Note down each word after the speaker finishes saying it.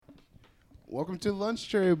Welcome to Lunch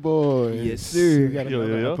Tray Boys. Yes, sir. We got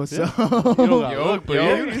another episode. I feel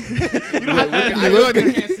like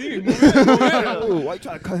they can't see me. Why you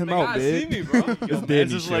trying to cut him out, see man? me, bro. It's Man, Danny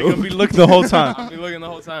just show. like gonna be looking the whole time. I'll be looking the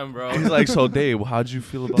whole time, bro. He's like, so Dave, how'd you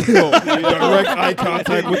feel about Direct eye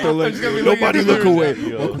contact with the lunch. gonna be Nobody looking look at away.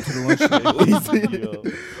 Yo. Welcome to the lunch table.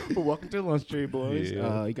 Welcome to Lunch Tray Boys.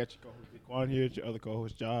 Yeah. You got your co-host Quan here, your other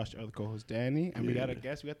co-host Josh, your other co-host Danny, and we got a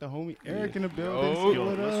guest. We got the homie Eric in the building. Yo. Say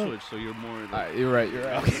what Let's up. switch so you're more You're right. You're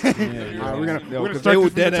right. All right, we're gonna They start were this from the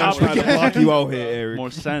dead ass top trying to again. block you out here, Eric.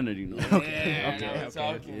 more sanity, you know.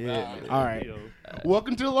 Yeah, All right.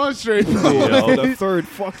 Welcome to Lunch Tray Boys. Yo, the third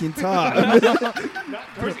fucking time.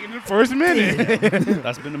 First minute.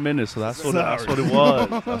 That's been a minute, so that's what Sorry. it was.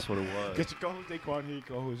 That's what it was. Got your co-host Daquan here,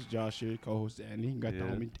 co-host Josh here, co-host Danny. You got the Yeah.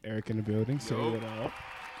 homie Eric in the building. Say Yo. what up.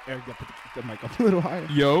 Eric, got to put the mic up a little higher.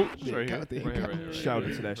 Yo. Yeah, Right here. got it. Right here, right here, right Shout here,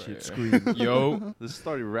 out to that right shit. here. Scream. Yo. This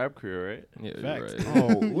started your rap career, right? Yeah, you're Facts. right.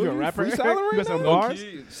 Oh, You a rapper? freestyling You right got some now? bars?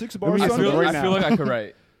 Low-key, 6 Let bars. me I see Sunday? feel, right I now. feel like I could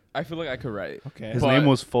write. I feel like I could write. Okay. His But- name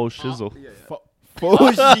was Faux Shizzle.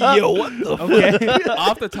 Oh, shit, yo, what the Okay.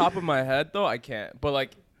 Off the top of my head, though, I can't. But like,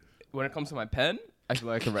 when it comes to my pen, I feel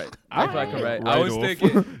like I could write. I feel like I could write. I was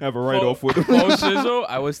thinking. Have a write-off with him. Faux Shizzle,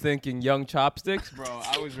 I was thinking Young Chopsticks, bro.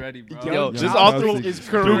 I was ready, bro. Yo, Yo, just just all all through through, is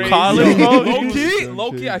through crazy. college, bro.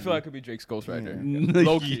 Low key, I feel like I could be Drake's ghostwriter.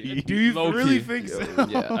 Low key. Do you Low really key. think so?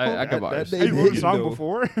 Yeah, I got bars. That Have you wrote a hitting, song though.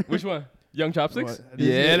 before? Which one? Young Chopsticks? What?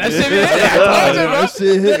 Yeah, that Yeah. shit be it. I told you, bro. That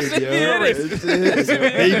shit That hitting, shit yo. be it. That shit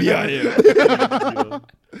hitting. Baby, I am.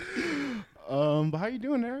 But how you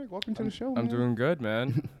doing, Eric? Welcome to the show. I'm man. doing good,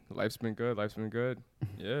 man. Life's been good. Life's been good.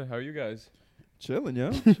 Yeah, how are you guys? Chilling,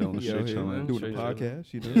 yo. Chilling, Yo, straight here, chilling. doing Straight the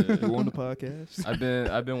podcast, you know. Yeah. You on the podcast.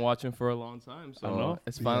 I've been watching for a long time, I know. so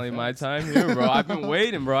it's finally my time here, bro. I've been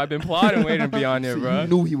waiting, bro. I've been plotting, waiting to be on here, See, bro. you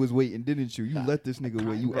knew he was waiting, didn't you? You let this nigga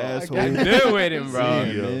wait, you Bro, asshole. I've been waiting, bro. Yeah,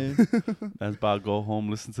 Yo. man. That's about to go home,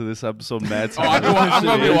 listen to this episode mad Oh, I'm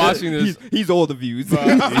gonna be watching this. He's all the views. Bro.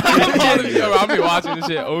 I'll be watching this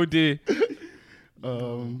shit. OD.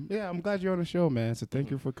 Yeah, I'm glad you're on the show, man. So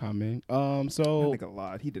thank you for coming. That So nigga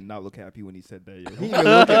lied. He did not look happy when he said that. Yo. He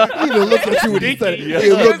even looked at you when he said it. Yeah.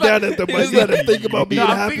 He looked down at the He mic. was He had to like- think about being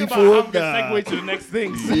happy for him. Nah. to the next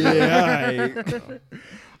thing. Yeah,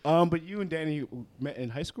 alright. But you and Danny met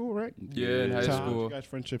in high school, right? Yeah, in high So how did school. you guys'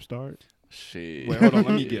 friendship start? Shit. Wait, hold on.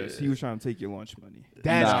 Let me guess. He was trying to take your lunch money.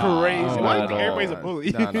 That's Nah, crazy. not Why at do you think everybody's a all.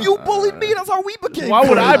 bully? Nah, nah. You bullied me. That's how we became Why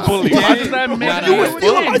would I friends. bully? How does that make Nah, You nah, were nah.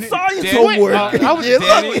 stealing my Danny- science Danny- homework. I was Yeah,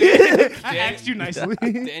 Danny- I asked you nicely.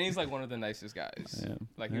 Danny's like one of the nicest guys. Yeah.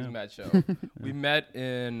 Like he's Yeah. mad show. We met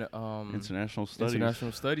in International studies.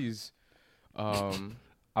 international studies.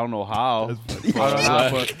 I don't know how. I don't know,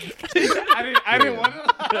 but I didn't want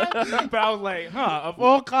to, but I was like, of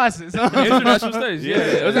all classes. international studies. Yeah,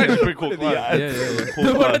 it was actually pretty cool. Yeah, yeah, yeah.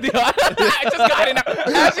 Cool What are class. the I just got it now. I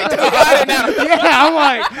actually just got it now. Yeah, I'm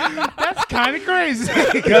like, that's kind of crazy.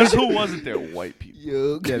 Guess who wasn't there? White people.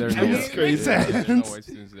 Yo, Yeah, there's I no mean, white it makes students. There's no sense. white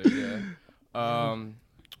students there. Yeah.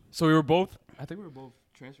 So we were both. I think we were both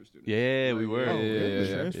transfer students. Yeah, we Like, were. yeah, Oh, yeah, really?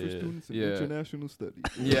 yeah, Transfer yeah. students in Yeah. international studies.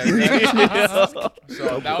 Yeah, exactly.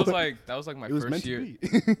 So that was like my It was meant first year. to be.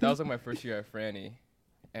 That was like my first year at Franny,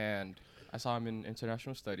 and I saw him in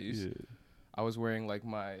international studies. Yeah. I was wearing like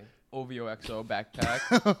my OVO XO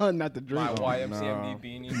backpack, Not the drink. my YMCMB nah.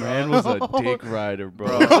 beanie. Bro. Man was a dick rider, bro.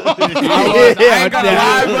 I ain't gonna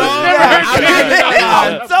lie, bro.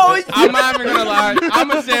 I'm not even gonna lie. I'm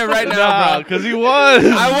gonna say it right now, bro. Because he was.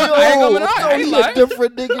 I ain't gonna lie. I ain't He's a lying.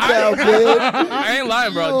 different nigga now, man. I ain't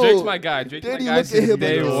lying, bro. Yo, Drake's my guy. Drake's my Danny guy look at since him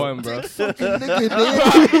day like, one, bro. Fucking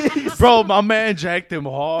nigga, man. Bro, my man jacked him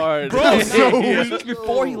hard. Bro, so this was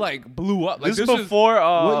before he like blew up. Like this was before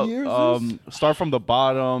What year is start from the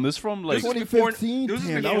bottom. This from like This was 2015. This was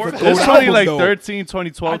Damn, before- that was it's a probably cold like album, 13,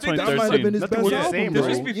 2012, I think that though. That might have been 2013. his Nothing best was the album, same, This bro.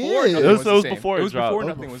 was bro. before. Yeah. nothing It was the same. before It it was dropped. before Oh,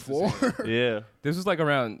 nothing was the before. same. Yeah. This was like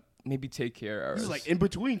around maybe Take Care. This is like in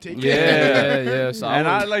between. Take Yeah, care. yeah. So And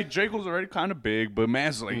I I like Drake was already kind of big, but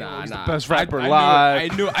man's like, Nah, he's nah. the best rapper I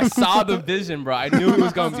alive. knew. I saw the vision, bro. I knew he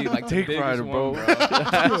was gonna be like the Dick biggest rider, one, bro.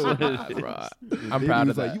 Nah, bro. I'm Baby proud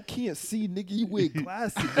was of like, that. you can't see, nigga. You wear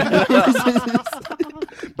glasses. But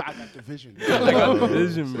I got the vision. I got the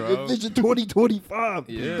vision, bro. Vision 2025.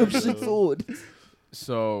 Yeah, Them bro. shit's on.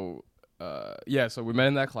 So, yeah. So we met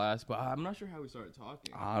in that class, but I'm not sure how we started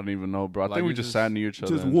talking. I don't even know, bro. I Like, think we we just just- sat near each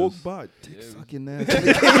other. Just and walk by. Dick Yeah. sucking ass. And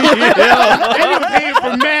he came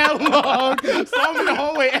for mad long. Saw him in the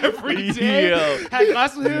hallway every day. Yo. Had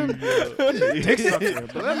class with him. Dick sucker.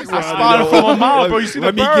 But let me I spotted from a mile, bro. You see the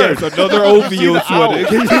Let me bird? guess. Another OVO sweater.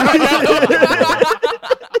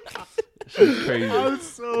 Shit crazy. I was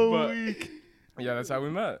so But- weak. Yeah, that's how we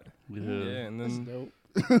met. Yeah. And That's then dope.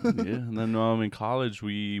 Yeah. And then in college,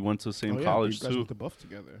 we went to the same Oh, college you guys too. went to Buff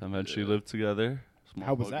together. Eventually lived together.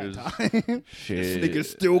 How was that Motherfuckers- time? Shit. Nigga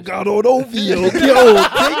still got on OVO. Yo, take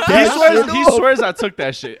that He shit swears I took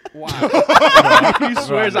that shit. Wow. He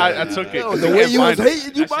swears I took it. off. 'cause The he way can't you was find it.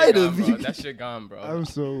 hating, you that might shit gone, bro. have. That shit gone, bro. I'm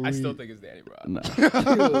so I still weak. think it's Danny, bro. Nah.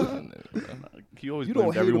 He always You don't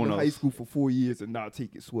blamed hate him everyone in else. high school for 4 years and not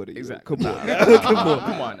take his sweater. Yo. Exactly. Come on.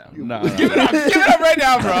 Come on now. Nah. Give it up. Give it up right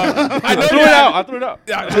now, bro. I know I threw you it have- out. I threw it out.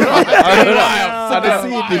 Yeah, threw it out. I seen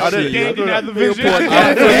this I did. shit. Yeah, Danny didn't have the vision. Yeah,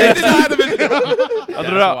 it did not have the vision. I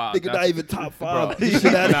threw it out. Nigga not even top 5. Bro. This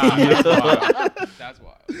shit out Nah, of here. that's wild. That's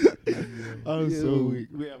wild. I'm so Yo. weak.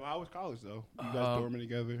 Yeah, how was college though? You guys dorming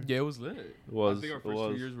together? Yeah, it was lit. It was. I think our It first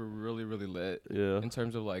was. 2 years were really, really lit. Yeah. In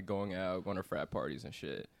terms of like going out, going to frat parties and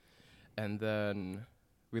shit. And then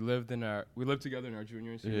we lived together in our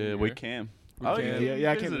junior and senior Yeah, year. wait, Cam. We Oh, Cam.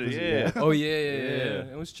 Yeah, I came to visited, visit, yeah. yeah. Oh yeah.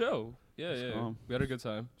 Yeah. It was chill. Yeah. calm. We had a good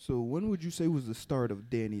time. So when would you say was the start of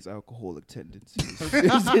Danny's alcoholic tendencies?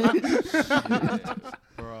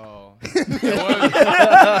 Bro. It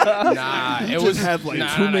Just was had like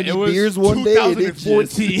nah, too nah, many it was beers one day and it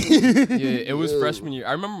 2014. Yeah, it was Yo. freshman year.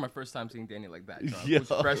 I remember my first time seeing Danny like that. Drunk. It Yo.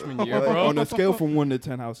 was freshman year, Like, bro. on a scale from 1 to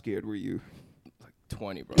 10, how scared were you?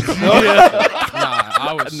 20, bro.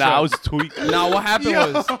 I was Nah, I shook. was tweaking. Nah, what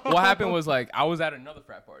happened was like I was at another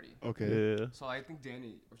frat party. Okay. Yeah. So I think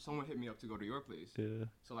Danny or someone hit me up to go to your place. Yeah.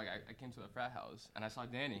 So like I came to the frat house and I saw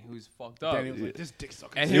Danny who's fucked up. Danny was like, this dick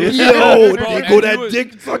sucking. And he was Yo, bro, there and go he that was-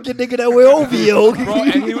 dick fucking nigga that wear OVO. Bro,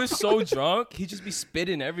 and he was so drunk, he'd just be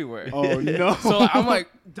spitting everywhere. Oh no. So like, I'm like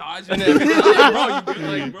dodging it. Bro, you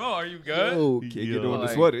good? Like, bro, are you good? Yo, can't get Yo. on the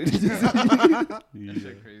Like- sweater. That Yeah.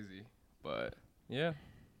 shit crazy. But yeah,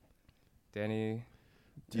 Danny.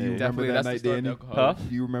 Do you remember Definitely, that that's the night, start of Danny? alcohol. Huh?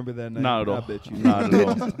 Do you remember that night? Not at all. I bet you. Not at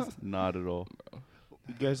all. Not at all.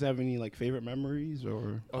 You guys have any like favorite memories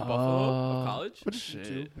or Of Buffalo? Of college? what did you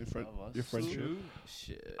do? Your friendship. Shoot.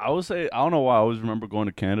 Shit. I would say I don't know why I always remember going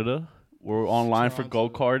to Canada. We're online for Toronto.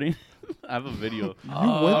 go karting. I have a video.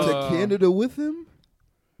 You went to Canada with him?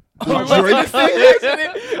 We went to the States,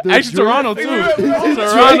 actually. Actually, Toronto too.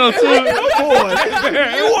 Toronto too. Boy,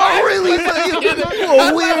 you are really you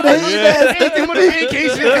a weird ass nigga.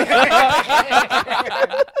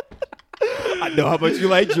 I know how much you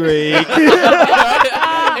like Drake.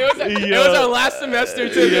 It was our last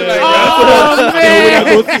semester too. Yeah. Like, Oh, man.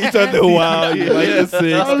 We don't go see each other in a while. You like the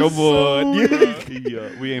six. Come on.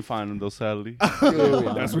 Yeah, we ain't finding those sadly.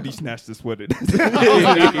 That's when he snatched the sweater.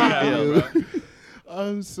 yeah, bro.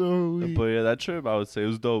 I'm so weak. But yeah, that trip I would say it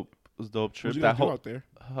was dope. It was a dope trip. What'd you That guys do whole out there?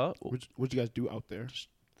 huh? What'd you guys do out there?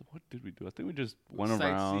 What did we do? I think we just went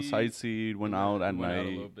around, Sightseed. sightseed, went out at Went out a night.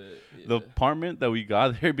 little bit. Yeah. The apartment that we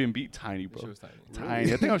got, the Airbnb, tiny, That shit bro. was tiny.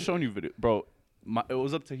 Tiny. I think I was showing you video, bro. It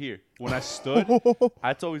was up to here. When I stood, I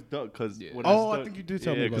had to always duck because Yeah. when Oh, I I stood, think you did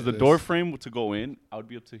tell me yeah, about because the this. door frame to go in, I would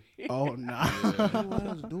be up to here. Oh nah.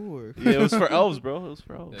 door. Yeah, it was for elves, bro. It was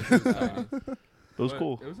for elves. That shit was tiny. It was But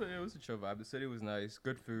cool. It was a chill vibe. The city was nice.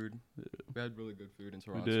 Good food. We had really good food in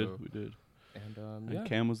We Toronto. did. And And yeah,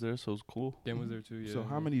 Cam was there, so it was cool. Cam was there too. Yeah. So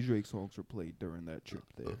how many Drake songs were played during that trip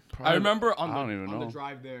there? I remember on I don't even the know.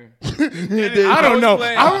 drive there. I don't know.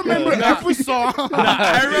 playing- I remember Nah. every song.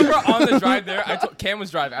 I remember on the drive there. Cam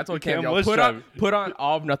was driving. I told Cam, Cam yo, was put driving. on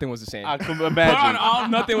All of Nothing was the same. I can Put on imagine. All of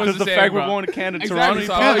Nothing was Because the the same. fact bro. we're going to Canada, Exactly.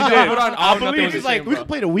 Toronto, So you I probably did. put on All of Nothing was He's the like, same. we bro. can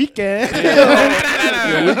play the weekend.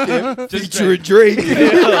 Just Featuring Drake.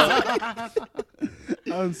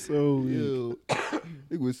 I'm so weak. Yo,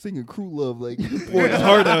 they was singing Crew Love like pouring his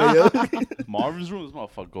heart out, yo. Marvin's room, this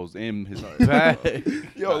motherfucker goes in his bag.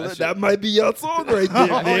 Yo, that that might be your song right there,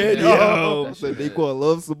 man. no. Yo, That so shit they hit. call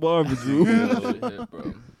Love some Marvin's room. Yeah,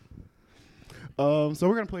 bro. So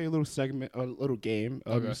we're gonna play a little segment, a little game, a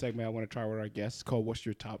new Okay. segment I want to try with our guests called "What's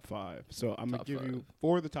Your Top 5?" So I'm gonna Top give five. you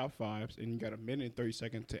 4 of the top 5s, and you got a minute and 30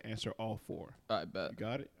 seconds to answer all 4. I bet. You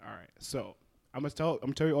got it? All right. So I'm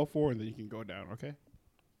gonna tell you all 4, and then you can go down. Okay?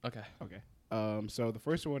 Okay. Okay. So the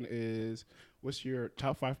first one is, what's your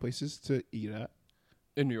top 5 places to eat at?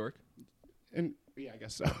 In New York. And yeah, I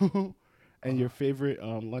guess so. And your favorite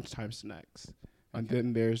lunchtime snacks. And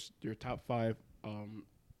then there's your top 5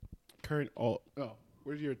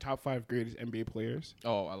 what are your top 5 greatest NBA players?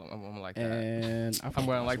 Oh, I'm like that. And I'm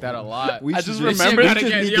going to like that a lot. We I should just just- remember we gotta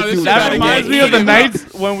just get- need yo, to this do shit That gotta reminds get me of the heated,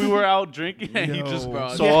 nights when we were out drinking and he Yo. just.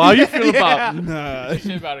 Bro, So how you feel about? Nah, This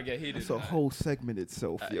shit about to get heated. it's a tonight. whole segment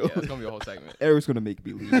itself, yo. Yeah, it's gonna be a whole segment. Eric's gonna make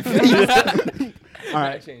me leave. All I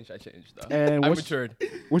right. changed though. And I what's, matured.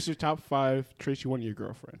 what's your top 5 traits you want in your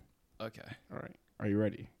girlfriend? Okay. All right. Are you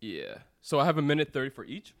ready? Yeah. So I have a minute 30 for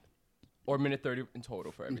each, or minute 30 in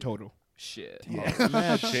total for In every. total. Shit. Yeah.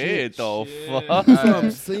 Mad shit, though. Shit. Fuck. That's what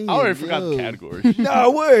I'm saying. I already forgot the yo. category. Nah,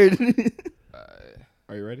 word.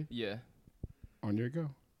 Are you ready? Yeah. On your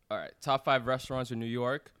go. All right. Top 5 restaurants in New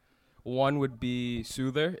York. One would be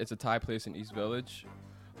Soother. It's a Thai place in East Village.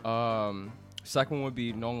 Second one would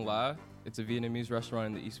be Nong La. It's a Vietnamese restaurant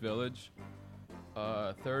in the East Village.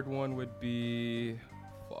 Third one would be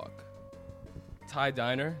Thai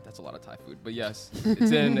Diner. That's a lot of Thai food, but yes,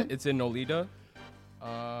 it's in Nolita.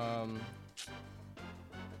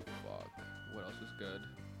 What else is good?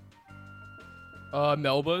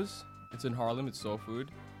 Melba's. It's in Harlem. It's soul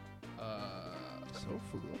food. Soul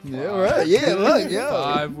food. Yeah, right. Yeah, look, yo.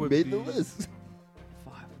 5 would made be the list.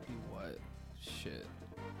 5 would be what? Shit.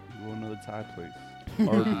 You go another Thai place.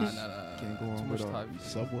 Nah. Can't go Too on much without Thai.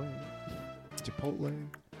 Subway. Chipotle.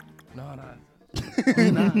 Nah. Nah,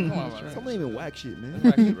 Come on, man. some even whack shit, man.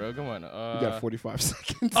 Actually, bro, come on. You got 45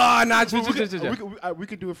 seconds. Oh, nah. We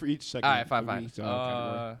could do it for each segment. All right, fine. For each,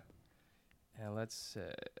 category. And let's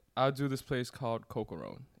say I'll do this place called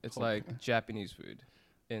Kokoron. It's like Japanese food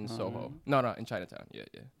in Soho. No, in Chinatown. Yeah.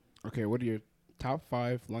 Okay, what are your top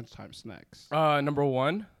 5 lunchtime snacks? Number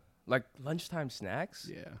 1, like lunchtime snacks.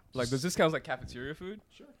 Yeah. Like, does this count as like cafeteria food?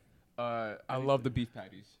 Sure. I love the beef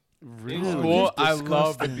patties. Really? In Oh, school, you're I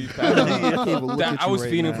love the disgusting. beef patties. I can't even look at I you was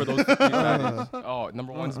right fiending now. for those beef patties. Oh,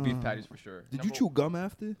 number 1 is beef patties for sure. Did Number you chew gum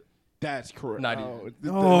after? That's correct. Not Oh, even.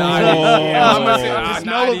 Oh. Not even. Yeah, I'm gonna say, the not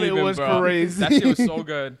smell of it even, was bro. crazy. That shit was so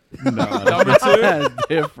good. No, Number 2, that's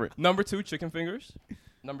different. Number 2, chicken fingers.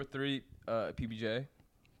 Number 3, PBJ.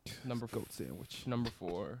 Number Goat sandwich. Number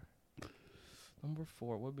 4.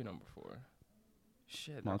 What would be number 4?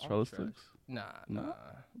 Shit. they're all Mozzarella trash. sticks? Nah.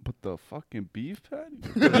 But the fucking beef patty?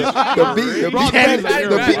 The beef patty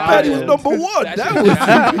patty was was number 1. That That shit was was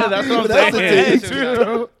That's what I'm that's saying.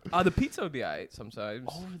 the thing. The pizza would be alright sometimes.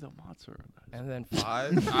 Over the mozzarella. And then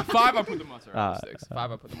 5. 5, I put the mozzarella Ah. sticks.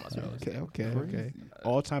 5, I put the mozzarella sticks. Okay.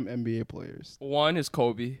 All-time NBA players. 1 is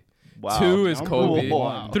Kobe. Wow. 2 is Number Kobe.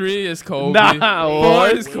 one. 3 is Kobe. Nah, 4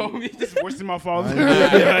 what? is Kobe. It's worse than my father.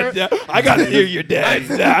 I gotta hear your dad.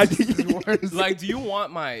 Like, do you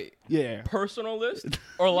want my Yeah. personal list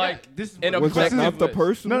or like This is an Was that objective not the list?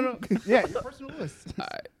 person? No. Yeah, your personal list.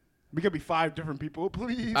 Alright. We could be 5 different people,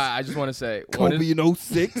 please. I just want to say one Kobe is, in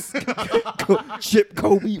 06. Chip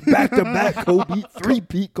Kobe. Back to back Kobe.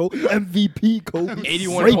 3-peat Kobe. MVP Kobe.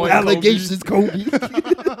 81 Rape point allegations Kobe.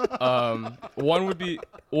 one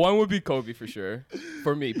would be Kobe for sure,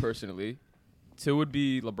 for me personally. 2 would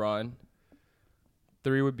be LeBron.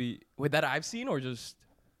 3 would be that I've seen or just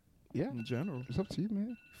Yeah. In general. It's up to you,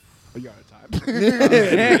 man. Oh, you out of time.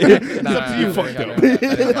 you. fucked up.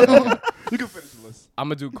 You can finish the list. I'm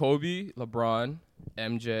gonna do Kobe, LeBron,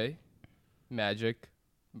 MJ, Magic,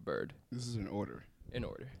 Bird This is in order. in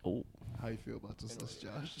order. How you feel about this list,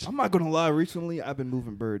 Josh? I'm not gonna lie. Recently, I've been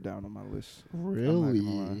moving Bird down on my list. Really?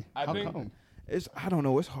 lie. I How think- come? I don't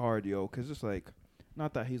know. It's hard, yo, because it's like,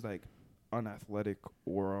 not that he's like unathletic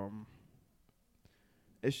or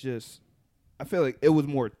It's just, I feel like it was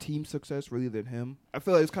more team success really than him. I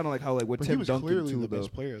feel like it's kind of like how like with But he Tim was Duncan clearly too. the Though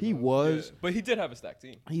best player, he though. was. Yeah. But he did have a stacked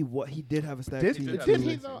team. He did have a stack Did team. did have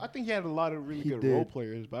he a though? I think he had a lot of really He good did. role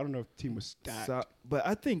players, but I don't know if the team was stacked. But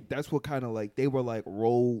I think that's what kind of like they were like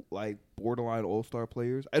borderline all-star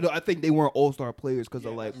players. I think they weren't all-star players because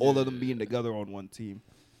of like all of them being together on one team.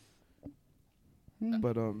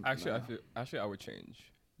 But Actually, I would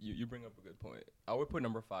change. You bring up a good point. I would put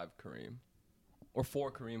number 5 Kareem, or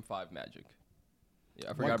 4 Kareem, 5 Magic. Yeah,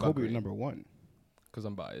 I Why forgot about Kobe Kareem number 1? because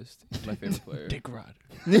I'm biased. He's my favorite player. Dick Rod.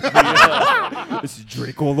 this is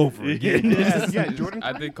Drake all over again. yeah, Jordan.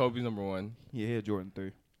 I think Kobe's number 1. Yeah, Jordan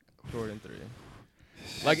 3. Jordan 3.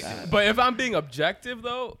 Like, but if I'm being objective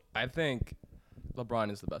though, I think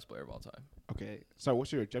LeBron is the best player of all time. Okay, so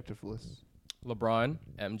what's your objective list? LeBron,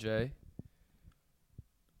 MJ,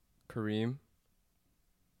 Kareem.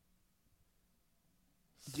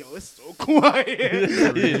 Yo, it's so quiet.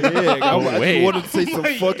 Yeah, I wait. just wanted to say some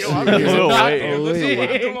fuck Yo, shit. I'm man. Oh, Nah, wait. dude, listen,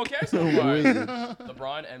 wait. I'm doing okay so far.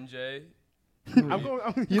 LeBron, MJ, You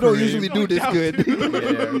don't Kareem. usually do this good. yeah,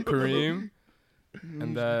 Kareem,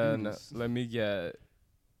 and then let me get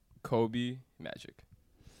Kobe, Magic.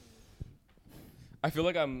 I feel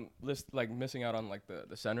like I'm missing out on like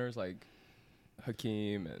the centers like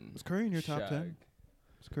Hakeem and Is Curry in your top Shaq. 10?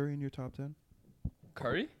 Is Curry in your top 10?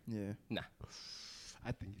 Curry? Yeah.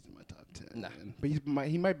 I think he's in my top 10. Nah. Man. But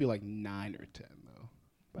he might be like 9 or 10 though.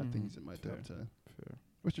 But I think he's in my top 10. Fair.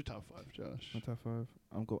 What's your top 5, Josh? My top 5.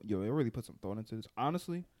 I'm going. Yo, it really put some thought into this.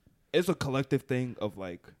 Honestly, it's a collective thing of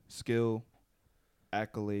like skill,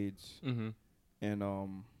 accolades, Mm-hmm.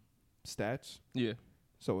 and stats. Yeah.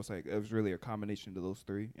 So it's like it was really a combination of those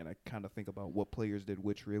three, and I kind of think about what players did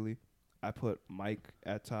which really. I put Mike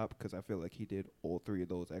at top because I feel like he did all three of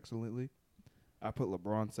those excellently. I put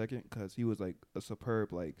LeBron second because he was like a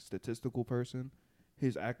superb like statistical person.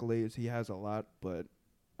 His accolades, he has a lot, but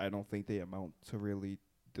I don't think they amount to really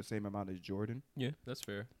the same amount as Jordan. Yeah, that's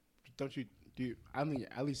fair. Don't you? Do you, I mean,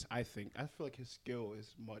 at least I think. I feel like his skill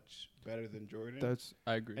is much better than Jordan. That's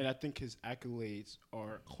I agree. And I think his accolades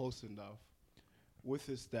are close enough with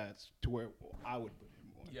his stats to where I would put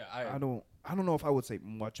him on. Yeah, I don't know if I would say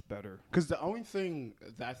much better. Because the only thing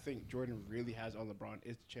that I think Jordan really has on LeBron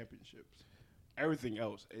is the championships. Everything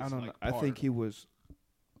else is I don't know. like I think he was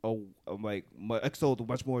excelled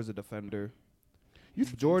much more as a defender. You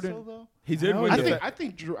think Jordan- so, though? He did Hell win. I yeah. the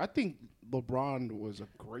think think LeBron was a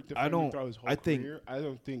great defender I don't- throughout his whole I think- career. I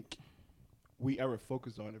don't think we ever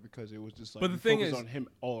focused on it because it was just like But the we thing focused is- on him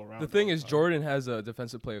all around. The thing all is, time. Jordan has a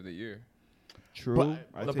defensive player of the year. True. But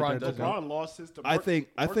I LeBron take that doesn't. to LeBron lost his to I think-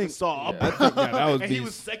 Arkansas. Yeah. I think yeah, that was and he beast.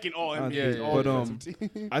 was second all Uh, NBA, yeah, all but, defensive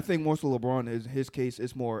team. I think more so LeBron is his case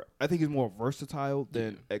is more. I think he's more versatile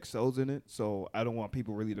than excels in it. So I don't want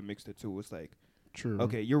people really to mix the two. It's like, True.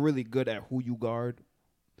 okay, you're really good at who you guard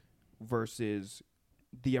versus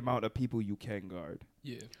the amount of people you can guard.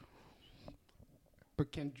 Yeah.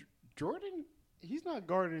 But can Jordan? He's not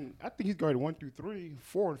guarding. I think he's guarding 1 through 3,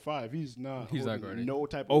 4 and 5. He's not. He's not holding guarding. No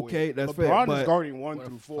type of Okay, weight. that's LeBron fair, is but- guarding 1 What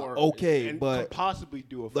through a 4. Okay, and but could possibly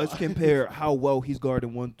do a 5. let's compare how well he's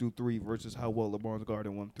guarding 1 through 3 versus how well LeBron's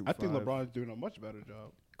guarding 1 through I 5. think LeBron's doing a much better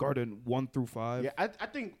job. guarding 1 through 5. Yeah, I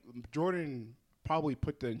think Jordan probably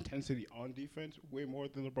put the intensity on defense way more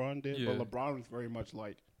than LeBron did. Yeah. But LeBron was very much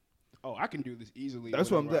like, oh, I can do this easily. That's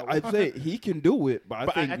what I'm. whenever I I'd want. say he can do it, but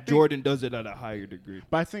But I I think think- Jordan does it at a higher degree.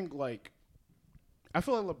 But I think like, I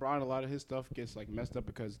feel like LeBron, a lot of his stuff gets like messed up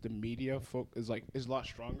because the media is a lot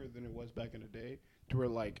stronger than it was back in the day. To where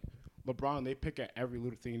like LeBron, they pick at every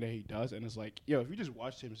little thing that he does, and it's like, yo, if you just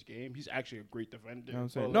watch his game, he's actually a great defender. You know what I'm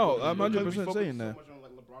saying? But No, because I'm we 100% focus saying that. So much on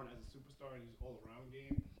like LeBron as a superstar and his all around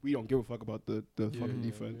game, we don't give a fuck about the fucking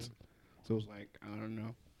defense. So it's like, I don't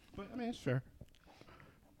know, but I mean, it's fair.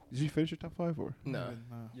 Did you finish your top 5 or? Nah.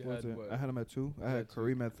 You What was had it? what? I had him at 2. I You had had 2.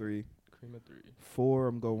 Kareem at 3. Cream of 3. 4.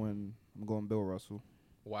 I'm going Bill Russell.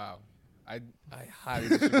 Wow. I highly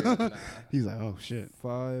disagree with that. He's like, oh shit.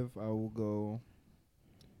 5. I will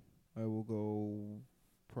go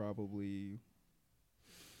probably.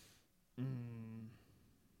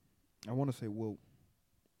 I want to say Wilt.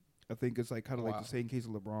 I think it's like kind of like Wow. the same case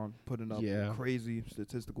of LeBron putting up Yeah. crazy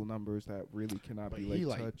statistical numbers that really cannot But be he,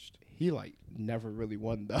 like like, touched. He like never really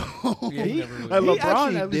won though. Yeah, he never really like, won. He LeBron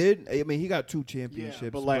actually at least- did. I mean, he got 2 Yeah,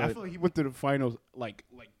 championships. but like I feel like he went to the finals like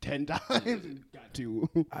 10 times and got 2.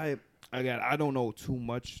 I don't know too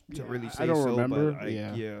much to Yeah, really I say. don't so, remember. But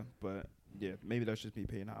Yeah. but maybe that's just me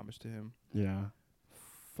paying homage to him. Yeah.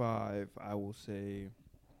 5, I will say.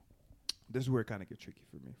 This is where it kind of gets tricky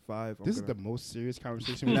for me. 5. This is the most serious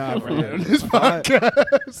conversation we've Nah, ever for had real. on this 5,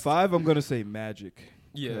 podcast. 5, I'm gonna say Magic.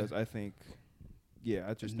 Yeah. Because I think,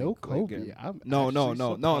 I just No think, like, Kobe. again- I'm No,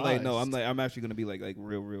 actually I'm I'm actually gonna be like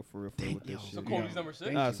real for real with this Yo, shit. So Yeah. Kobe's number 6?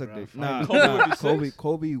 Thank Nah, you, suck bro. dick. Finally. Kobe would be Kobe. 6?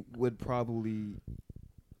 Kobe would probably.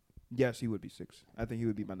 Yes, he would be 6. I think he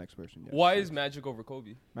would be my next person. Yes. Why is Magic over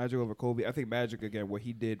Kobe? Magic over Kobe? I think Magic again. What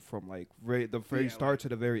he did from like the very Yeah, start like to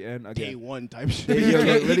the very end. day Again, one type shit. Yeah, He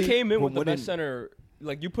literally, came in from with the winning- best center.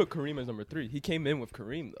 Like, you put Kareem as number 3. He came in with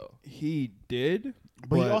Kareem, though. he did,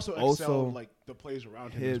 But he also excelled like the players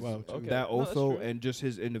around him his as well too. Okay. that No, that's also true. and just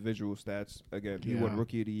his individual stats. Again, he won Yeah.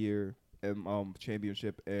 Rookie of the Year and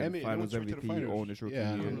championship and I mean, he went Finals straight to the MVP finals. on his rookie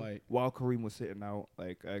Yeah, year. I'm like- While Kareem was sitting out,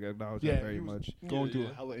 like I acknowledge Yeah, that very he was much. going Yeah, through yeah.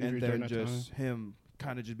 a hella And injuries during then that just time. him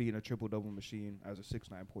kind of just being a triple double machine as a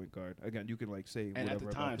 6'9" point guard. Again, you can like say And whatever at the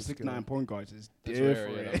about time, his 6'9" skill. point guards is That's rare,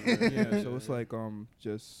 different. yeah, that's rare. Yeah, so it's like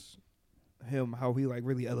just him how he like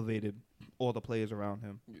really elevated all the players around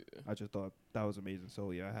him. Yeah. I just thought that was amazing.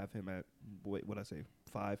 So yeah, I have him at what I say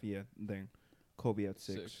 5. Yeah, and then Kobe at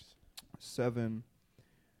 6. 7.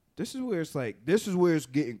 This is where it's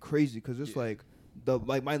getting crazy because it's Yeah.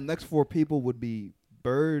 like my next 4 people would be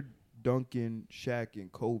Bird, Duncan, Shaq,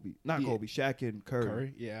 and Kobe. Not Yeah. Kobe, Shaq and Curry.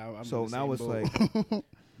 Curry, yeah. I'm So in the now same it's boat. like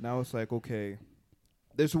now it's like okay,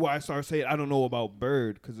 this is why I started saying I don't know about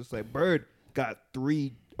Bird because it's like Bird got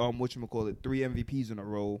 3 3 MVPs in a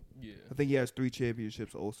row. Yeah. I think he has 3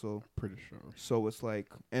 championships also. pretty sure. So it's like,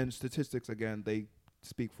 and statistics again, they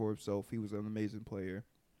speak for himself. He was an amazing player.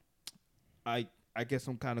 I guess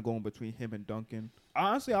I'm kind of going between him and Duncan.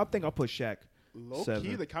 Honestly, I think I'll put Shaq Low 7.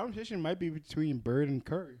 key, the competition might be between Bird and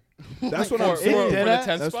Curry. That's what For- I'm for- saying. for the Deadass-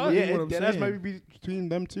 10th That's spot? what- Yeah, what I'm that saying. might be between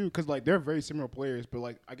them two, because like they're very similar players. But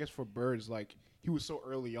like I guess for Birds, like he was so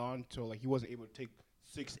early on, so like he wasn't able to take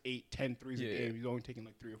 6, 8, 10 threes Yeah. a game. He's only taking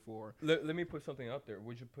like 3 or 4. Let me put something out there.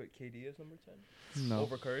 Would you put KD as number 10 No,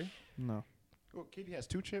 over Curry? no. Well, KD has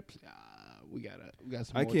 2 chips. We got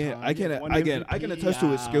some. I more can't. time. I He has can't. one I can MVP. attest to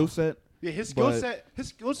his skill set. Yeah, his skill but- set. His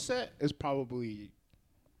skill set is probably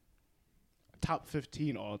top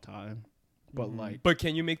 15 all time. But Mhm. like But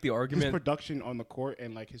can you make the his argument? production on the court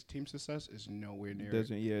and like his team success is nowhere near.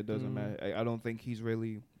 It doesn't Mm. matter. I don't think he's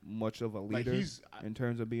really much of a Like leader he's in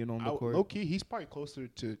terms of being on the court. low key. He's probably closer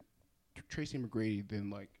to Tracy McGrady than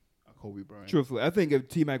like a Kobe Bryant. Truthfully, I think if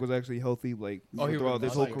T Mac was actually healthy, like Oh, he throughout would-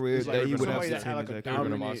 his I whole like- career, he's that like he would have somebody the that same had like a exact They would've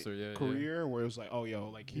been a dominant monster, yeah. career where it was like, oh yo,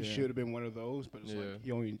 like he Yeah. should have been one of those, but it's Yeah. like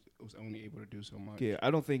he was only able to do so much. Yeah,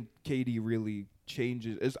 I don't think KD really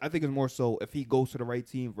changes. I think it's more so if he goes to the right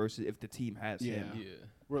team versus if the team has him. Yeah. Yeah.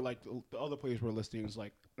 Where like the other players we're listing is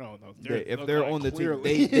like, no, If they're like, on the team,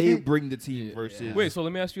 clearly- they bring the team Yeah. versus. Wait, so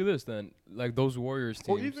let me ask you this then: like those Warriors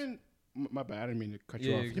teams. or even my bad, I didn't mean to cut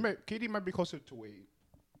you Yeah, off. KD might be closer to Wade.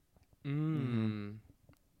 Mm.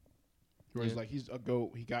 Where it's Yeah. like he's a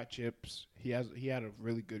GOAT, he got chips, he had a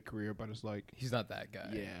really good career, but it's like He's not that guy.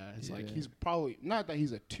 yeah, it's like Yeah. he's probably not that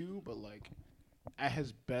he's a 2, but like at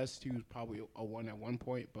his best he was probably a 1 at one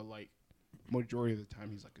point, but like majority of the time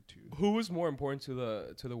he's like a 2. Who was more important to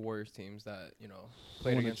the Warriors teams that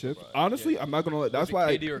played Winning against chips. LeBron? Honestly, Yeah. I'm not gonna let. That's Was it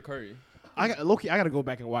why. KD or Curry. I gotta go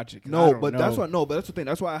back and watch it. 'Cause I No, don't but that's know. what. No, but that's the thing.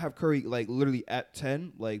 That's why I have Curry like literally at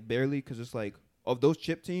 10, like barely, because it's like of those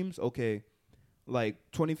chip teams. Okay, like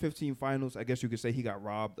 2015 finals. I guess you could say he got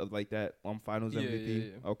robbed of like that on finals Yeah, MVP. yeah,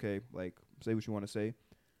 yeah. Okay, like say what you want to say.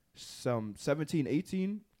 Some 17,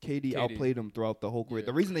 18, KD KD. outplayed him throughout the whole career. Yeah.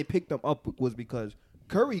 The reason they picked him up was because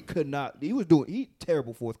Curry could not. He was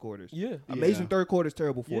terrible fourth quarters. Yeah. Amazing Yeah. third quarters,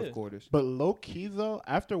 terrible fourth Yeah. quarters. But low key though,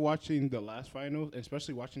 after watching the last finals, and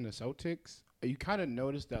especially watching the Celtics, you kind of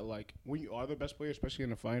notice that like when you are the best player, especially in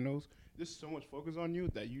the finals, there's so much focus on you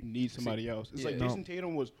that you need somebody else. It's yeah. like No. Jason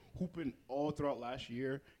Tatum was hooping all throughout last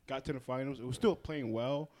year, got to the finals. It was still playing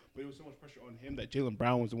well, but it was so much pressure on him that Jaylen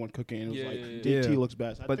Brown was the one cooking. And it was Yeah, like yeah, yeah. JT Yeah. looks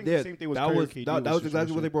best. I But think yeah, the same thing was that Curry was and KD that was the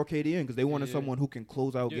exactly what they situation. brought KD in because they wanted Yeah. someone who can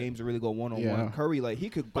close out Yeah. games and really go one on Yeah. one. Curry, like he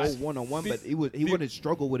could go But one on one, fe- but he fe- wouldn't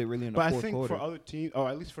struggle with it really in the But I fourth think quarter. for other teams, or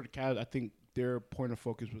at least for the Cavs, I think their point of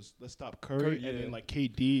focus was let's stop Curry, Curry, and yeah. then like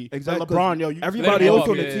KD, Exactly, like LeBron. Yo, you Everybody Let him else on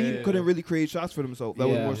walk, the yeah, team yeah, couldn't yeah. really create shots for themselves. That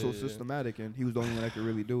was Yeah. more so Yeah, yeah. systematic, and he was the only one that could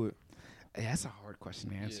really do it. Yeah, that's a hard question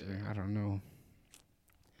to answer. Yeah. I don't know.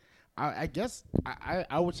 I guess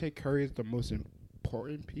I would say Curry is the most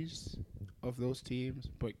important piece of those teams,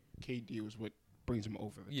 but KD was what brings him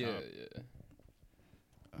over the Yeah, top.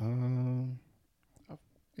 yeah.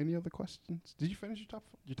 Any other questions? Did you finish your top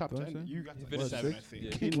What I 10? said? You got to He finished 7, I sixth. think.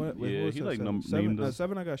 Yeah. He- What yeah, was he that? like Seven? named us.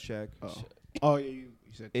 7 I got Shaq. Oh yeah, you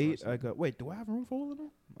said 8 first. I got. Wait, do I have room for all of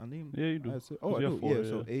them? I named. Yeah, you do. I said, oh, I You have do. 4, Yeah,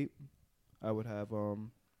 so yeah. 8. I would have.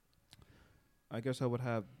 I guess I would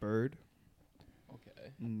have Bird.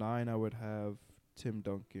 Okay. 9 I would have Tim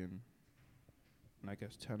Duncan. And I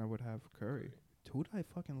guess 10 I would have Curry. Who did I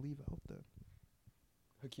fucking leave out then?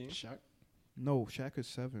 Hakeem. Shaq. No, Shaq is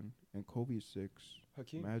 7 and Kobe is 6.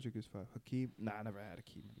 Hakeem. Magic is 5. Hakeem? Nah, I never had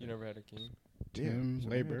Hakeem. You never had Hakeem. Tim so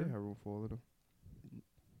Labor. maybe I did have room for all of them.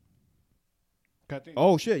 I think-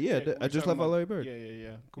 Oh shit, yeah, we I were just talking left out about- Larry Bird. Yeah, yeah,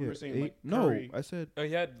 yeah. We Yeah, were saying 8. like no, Curry. I said Oh,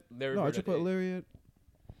 he had Larry no. I Bird just at put 8. Larry at.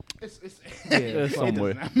 It's Yeah, it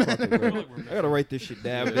somewhere. does not matter. Fuck it, bro. I gotta write this shit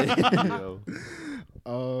down. man.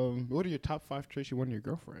 Yo. What are your top 5 traits you want in your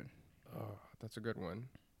girlfriend? Oh, that's a good one.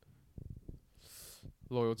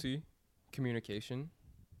 Loyalty, communication,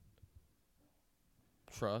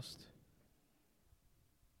 trust,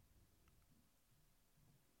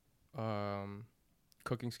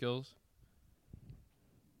 cooking skills,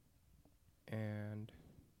 and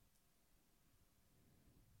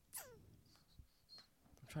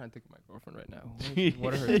I'm trying to think of my girlfriend right now.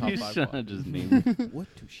 What are her top You 5 should qualities? just name it. What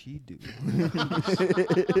do she do?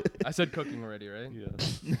 I said cooking already, right? Yeah.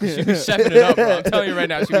 She be chefing it up, bro. I'm telling you right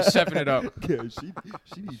now, she be chefing it up. Yeah,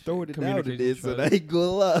 she be throwing it down to Communication, this, and I trust. ain't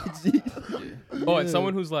gonna lie. She- Oh, and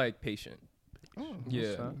someone who's like patient. Oh,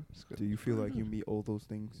 Yeah. Do you feel like you meet all those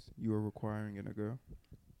things you are requiring in a girl?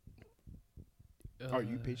 Are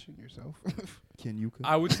you patient yourself? Can you cook?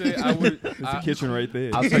 I would say I would. There's a kitchen right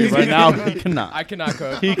there. I'll tell you right now, he cannot. I cannot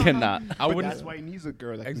cook. He cannot. I But wouldn't. that's why he needs a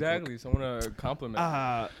girl that can Exactly, someone to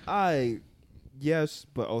compliment. Yes,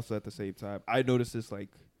 but also at the same time, I notice this like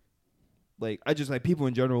I just like people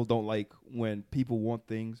in general don't like when people want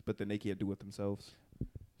things, but then they can't do it themselves.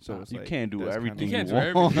 So it's You like, can't do that's everything You kinda-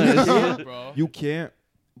 can't do want. everything, bro. You can't,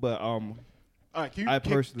 but Can I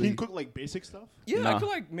can personally- you cook like basic stuff? Yeah, I Nah, could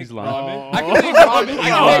like make he's lying. ramen. I can make ramen. I can make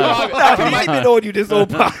ramen. I can make I've known you this whole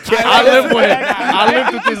podcast. I live with it. I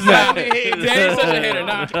lived with this Nah, man. Danny's such a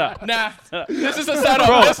hater. Nah. This is a setup.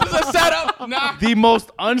 Bro. This is a setup. Nah. The most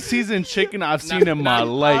unseasoned chicken I've seen in my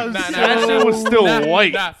life. Nah, That shit was still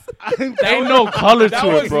white. Nah. Ain't no color That to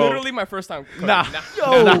was it, bro. literally my first time cooking. Nah.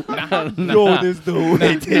 Yo, this dude.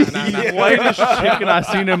 Nah. Whitest chicken I've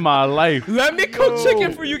seen in my life. Let me cook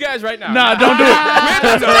chicken for you guys right now. Nah, don't do it. We're about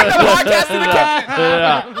to take the podcast to the kitchen.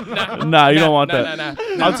 Nah, you don't want that.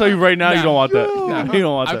 Nah. I'll tell you right now, you Nah. don't want that. You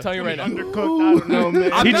don't want I'm that. telling you right now. Undercooked. I don't know,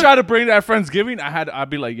 man. He tried to bring that Friendsgiving. I'd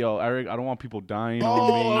be like, yo, Eric, I don't want people dying on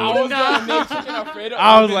me. I was gonna make chicken Alfredo.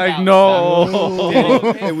 I was like,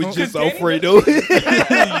 no. It was just Danny Alfredo.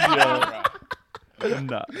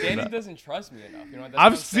 Nah, Danny nah. doesn't trust me enough. You know, that's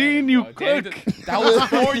I've what I'm saying, seen you bro. Danny cook. That was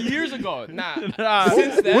 4 years ago. Nah. Nah.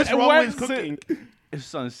 Since then, What's It wrong went with cooking?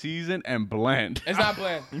 It's unseasoned and bland. it's not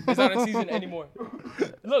bland. It's not in season anymore.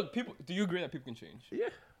 Look, people. Do you agree that people can change?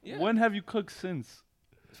 Yeah. When have you cooked since?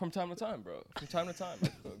 From time to time, bro. From time to time. I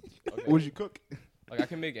cook. Okay? What did you cook? Like I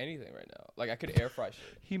can make anything right now. Like I could air fry shit.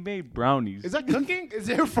 He made brownies. Is that cooking? Is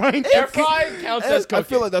air frying? Air fry counts as cooking. I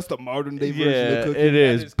feel like that's the modern day version Yeah, of cooking. it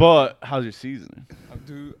is. is But how's your seasoning?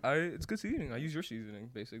 It's good seasoning. I use your seasoning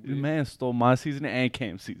basically. The man stole my seasoning and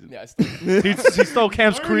Cam's seasoning. Yeah, I still. He stole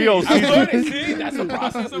Cam's Creole I'm seasoning. learning. See, that's the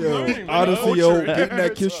process of learning. bro. Honestly, yo, Culture. get in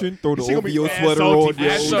that kitchen, throw the This gonna be OVO mad sweater salty. on, yo,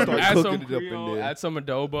 Add some, start add cooking some it up Creole, in there. add some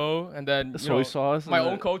adobo, and then you Soy know, sauce. my and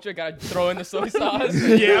own that. culture. Gotta throw in the soy sauce.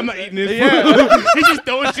 Yeah, I'm not eating this. Yeah. He just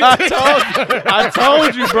throwing shit. I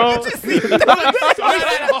told you, bro.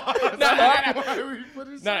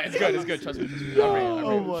 No, it's good. It's good. Trust me.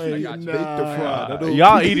 Oh my I got you. Bake the fry. I don't-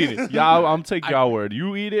 Y'all eating it. Y'all, I'm take y'all word.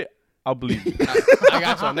 You eat it, I'll believe you. I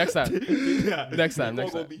got you. Next time. Next time.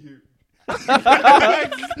 Next time.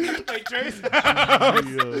 Like Trace.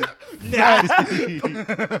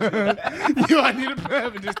 Yo, I need a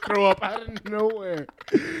pen and just throw up out of nowhere.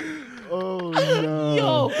 Oh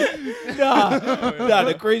no. Nah,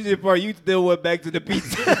 the craziest part, you still went back to the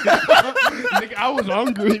pizza. Nigga, I was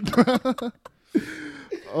hungry.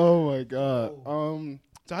 Oh my god.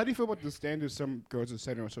 So how do you feel about the standards some girls are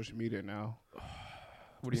setting on social media now?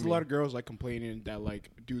 What do There's you a lot mean? of girls like complaining that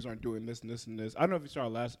like dudes aren't doing this and this and this. I don't know if you saw our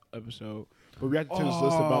last episode, but we had to this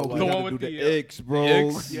list about like The one Gotta with do the, the X, bro.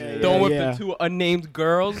 Icks? Yeah, The one with yeah. the two unnamed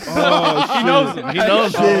girls. Oh, He knows it. He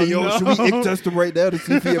knows Shit, it. yo, should we ick test him right now to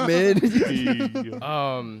see if he a man?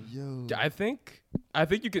 Um, Yo. I think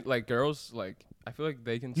you could like girls like I feel like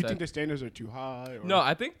they can. You set, think the standards are too high? Or? no,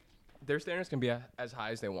 I think their standards can be as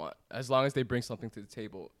high as they want, as long as they bring something to the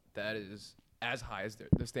table that is as high as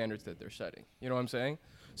the standards that they're setting. You know what I'm saying?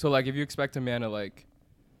 So like, if you expect a man to like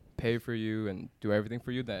pay for you and do everything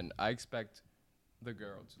for you, then I expect the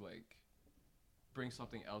girl to like bring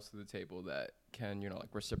something else to the table that can like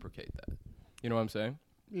reciprocate that. You know what I'm saying?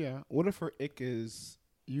 Yeah. What if her ick is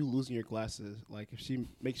you losing your glasses? Like if she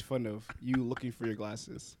makes fun of you looking for your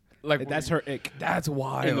glasses, Like that's her ick. That's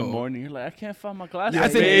wild. In the morning, you're like, I can't find my glasses.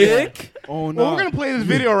 That's an babe. ick. Oh no. Well, we're gonna play this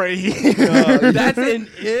video right here. That's an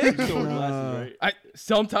ick. Nah.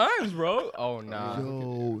 Sometimes, bro. Oh nah,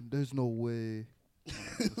 Yo, there's no way.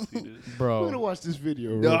 We're gonna bro. watch this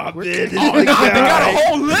video. Nah, real quick. man. Oh, nah, they got a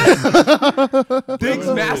whole list. Things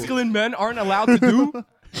masculine men aren't allowed to do.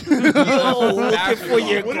 looking for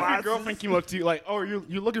your What if your girlfriend came up to you like, "Oh,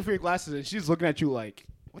 you're looking for your glasses," and she's looking at you like,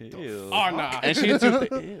 "What the?" Ew. Oh nah. And she hits you with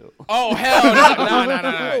the ew. Oh hell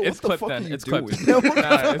no. It's What the clipped fuck then. are you It's clipped. doing?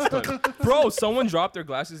 Nah, it's clipped. Bro, someone dropped their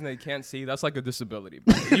glasses and they can't see. That's like a disability,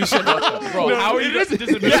 bro. You should help them. Bro, how are you it is a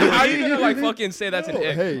disability. Yeah, how are you gonna like fucking say that's an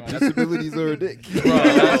ick? Hey, bro? disabilities are a dick. Bro,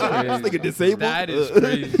 that's This crazy. nigga disabled. That is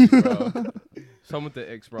crazy, bro. Some with the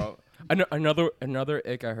icks, bro. Another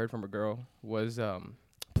ick I heard from a girl was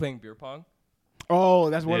playing beer pong Oh,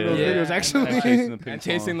 that's one of those Yeah. videos actually. And chasing the ping and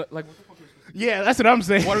chasing pong. like what the fuck are we supposed Yeah, that's what I'm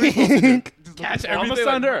saying. What are we supposed to do? Catch I'm gonna everything.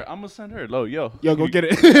 send like, her. I'm gonna send her. Lo, yo. Yo, go you- get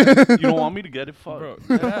it. You don't want me to get it? Fuck. bro.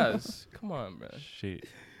 Yes. Come on, man. Shit.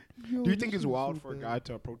 Do you think it's wild for a guy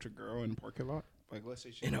to approach a girl in a parking lot? Like, let's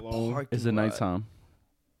say she's In a alone. park. Is it nighttime?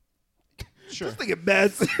 Sure. This nigga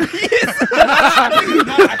bad.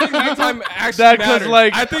 I think nighttime actually That 'cause, matters.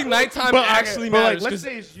 like- I think nighttime But actually but matters. like, let's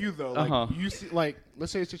 'cause- say it's you though. Like, Uh-huh. you see, like,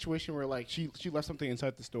 let's say a situation where like she left something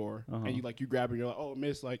inside the store, Uh-huh. and you grab her, and you're like, "Oh,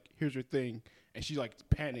 miss, like, here's your thing," and she like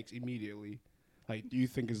panics immediately. Like, do you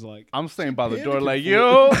think it's like? I'm staying by the door panicking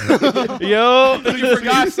like, for yo. you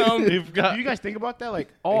forgot some. You forgot. Do you guys think about that? Like,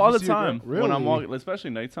 All if the you see a girl- time. Really? When I'm walking, especially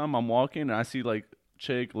nighttime, I'm walking and I see like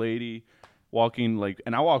chick, lady, walking like,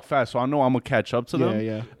 and I walk fast, so I know I'm gonna catch up to Yeah, them.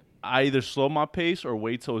 yeah. I either slow my pace or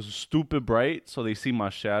wait till it's stupid bright so they see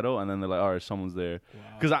my shadow, and then they're like, all right, someone's there.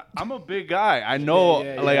 Because I'm a big guy. I know,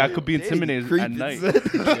 Yeah, like, yeah. I could be intimidated at Creeping, night. son.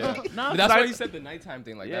 Yeah. Nah, But that's I- why you said the nighttime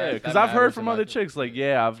thing like that. Yeah, that because I've heard matters from in my other opinion. chicks, like,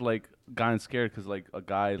 yeah, I've, like, gotten scared because, like, a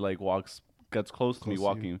guy, like, gets close to me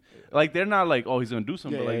Close to you. walking. Like, they're not like, oh, he's going to do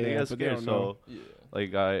something, Yeah, but, like, yeah, they yeah, get but they scared. don't So, know. Yeah.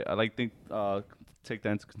 like, I like, think, take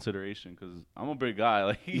that into consideration because I'm a big guy.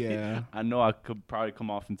 Like, Yeah. I know I could probably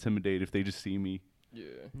come off intimidated if they just see me. Yeah.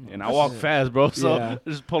 And I walk fast, bro. So Yeah.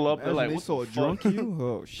 just pull up. They're Imagine like, they what saw the a fuck? drunk you.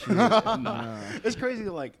 Oh shit. Nah. It's crazy.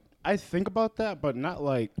 Like I think about that, but not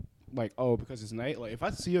like oh because it's night. Like if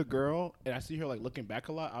I see a girl and I see her like looking back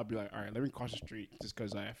a lot, I'll be like, all right, let me cross the street just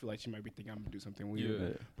because I feel like she might be thinking I'm gonna do something weird. Yeah.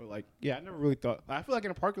 But like yeah, I never really thought. I feel like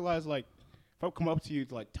in a parking lot is like if I come up to you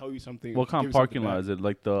to like tell you something. What kind give of you something parking lot? back, Is it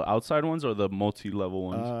like the outside ones or the multi-level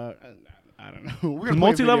ones? I don't know. We're 'Cause gonna play a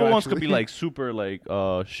multi-level video, ones could actually. be like super like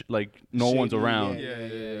like no one's Shady, around.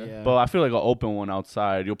 Yeah. But I feel like an open one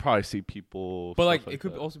outside, you'll probably see people. But stuff like, it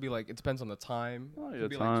could that. also be like, it depends on the time. Oh, It yeah, could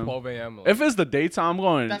be time. like 12 a.m. Like, If it's the daytime, I'm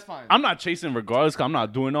going. That's fine. I'm not chasing regardless. Cause I'm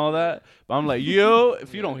not doing all that. But I'm like, yo,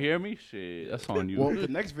 if you don't hear me, shit, that's on you. Well, the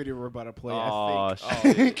next video we're about to play, Oh I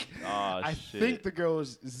think. shit! Oh I shit! think the girl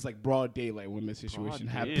is like broad daylight when this situation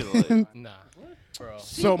Broad happened. daylight. nah, bro.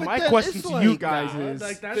 So but my that- question it's to like- you guys is: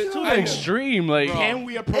 Like that's too extreme. Like, can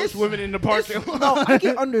we approach women in the parking lot? No, I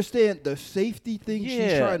can understand the safety thing she's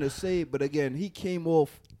Yeah. trying to say, but again, he came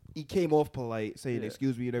off polite, saying Yeah.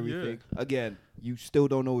 excuse me and everything. Again, you still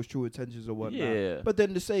don't know his true intentions or whatnot. Yeah. But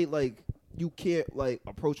then to say like you can't like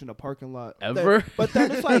approach in a parking lot Ever? but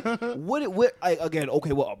then it's like what like again,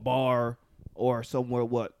 okay, what a bar or somewhere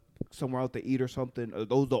out to eat or something? Are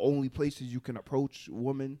those the only places you can approach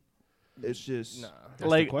women? It's just Nah. That's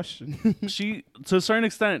Like- the question. she to a certain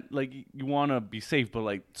extent, like you want to be safe, but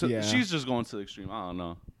like Yeah. she's just going to the extreme. I don't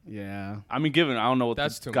know. yeah. I mean, given I don't know what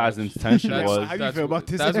That's the too guy's much. intention That's, was. How do you feel about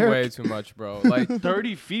this, That's Eric? way too much, bro. Like,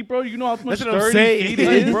 30 feet, bro. You know how much That's what I'm 30 saying. feet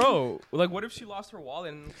is, like, bro. Like, what if she lost her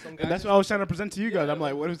wallet and some guy? And that's what I was trying to present to you guys. I'm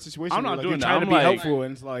like, what is the situation? I'm where, not like, doing you're that. trying I'm to be like- helpful,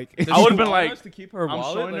 and it's like, Does I she would've been want like, us to keep her I'm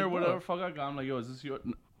wallet. showing her Like, whatever bro. fuck I got. I'm like, yo, is this your?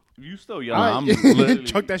 You still all yelling? right, I'm literally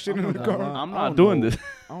chuck that shit in the car. I'm I not don't doing know. this.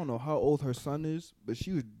 I don't know how old her son is, but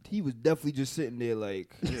he was definitely just sitting there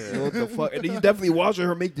like, what the fuck? And he's definitely watching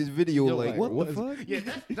her make this video Yo, like, what the is- fuck? Yeah,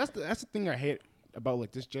 that's the thing I hate about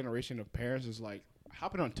like this generation of parents is like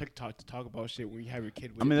hopping on TikTok to talk about shit when you have your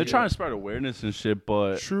kid. With I mean, they're you. trying to spread awareness and shit,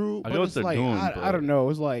 but True, I but get what it's they're like, doing, I but- don't know.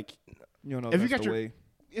 It's like You know, If you that's got the your- way.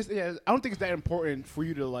 I don't think it's that important for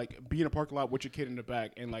you to like be in a parking lot with your kid in the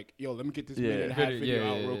back and like, yo, let me get this Yeah. minute and a half Video- video yeah,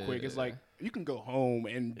 out yeah, real yeah, quick. It's yeah. like you can go home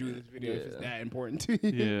and do this video if it's Yeah. that important to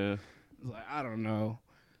you. yeah, It's like I don't know.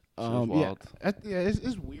 Shit's Yeah, wild.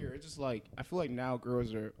 it's weird. It's just like I feel like now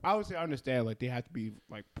girls are. I would say I understand like they have to be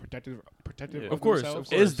like protective. Yeah. Of course,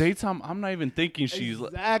 themselves. of course. It's daytime. I'm not even thinking she's.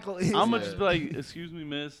 Exactly. I'm gonna Yeah. just be like, excuse me,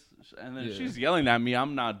 miss, and then Yeah. she's yelling at me.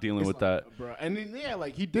 I'm not dealing with that. bro. And then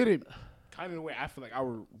like he did it kind of the way I feel like I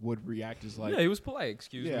would react is like. Yeah, he was polite.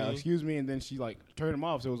 Excuse me. Excuse me, and then she like turned him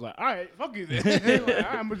off. So it was like, all right, fuck you then. Like, all right,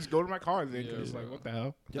 I'm gonna just go to my car then. 'Cause Yeah, it's like, bro. what the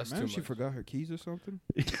hell? Yeah, That's man, too she much. forgot her keys or something.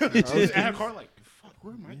 Just at her car, like, fuck,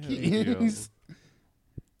 where are my Yeah. keys?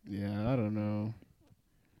 Yeah, I don't know.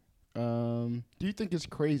 Do you think it's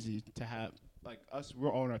crazy to have like us?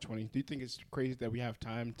 We're all in our 20s. Do you think it's crazy that we have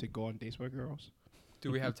time to go on dates with girls?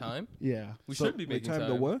 Do we have time? Yeah, We So, should be wait, making time time.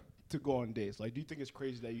 to what? to go on dates. Like, do you think it's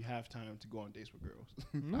crazy that you have time to go on dates with girls?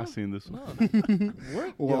 I seen this one.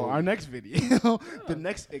 No. Well, Yo. our next video, the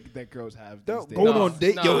next ick that girls have. these days. Going No, on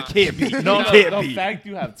date? nah. Yo, it can't be. No, it can't the be. fact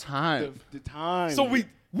you have time. The time. So we.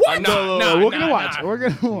 What? Nah, nah, we're nah, gonna watch. nah. We're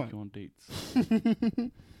gonna watch. Take you on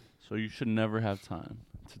dates. So you should never have time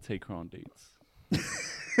to take her on dates.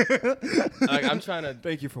 Like, I'm trying to.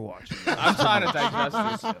 Thank you for watching. I'm trying to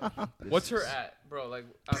digest this. What's her at, bro? Like,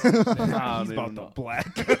 I don't understand. I don't He's even about know. to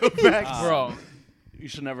black. Bro. You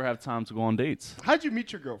should never have time to go on dates. How'd you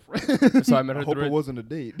meet your girlfriend? So I met I her hope through. it wasn't a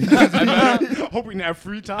date. I met her. Hoping to have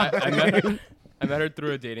free time. I met her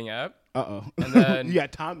through a dating app. Uh-oh. And then- you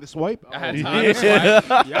got time to swipe? I had Oh. time to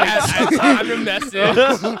swipe. I had time to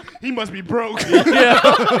message. He must be broke.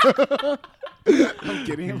 I'm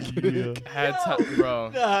kidding. I had time, bro.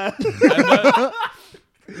 And then,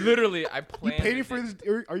 literally, I You planned. paying a for date-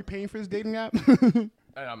 this? Are you paying for this dating app? No,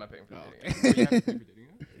 I'm not paying for the dating app. Wait, you have to pay for dating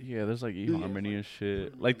app? Yeah, there's like eHarmony and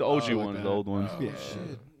shit. Like the OG Oh, ones, like the old ones. Yeah.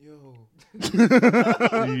 Shit, yo.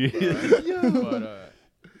 But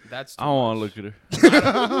that's. I don't want to look at her.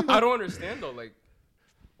 I don't understand though. Like,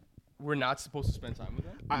 we're not supposed to spend time with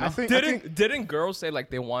them. I think. Didn't girls say like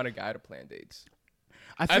they want a guy to plan dates?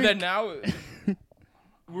 I And then think. now,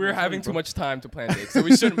 We're having too much time to plan dates, so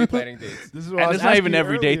we shouldn't be planning dates. This is what I And was it's not even asking you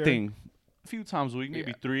everyday earlier. thing. A few times a week, maybe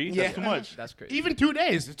Yeah. 3. Yeah. That's too much. That's crazy. Even 2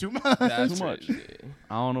 days is too much. That's too much. crazy.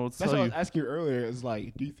 I don't know what to That's tell what I you. was asking you earlier. Is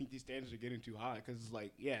like, do you think these standards are getting too high? Because it's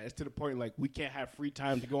like, yeah, it's to the point like we can't have free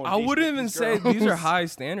time to go on. I dates wouldn't with even these say girls. these are high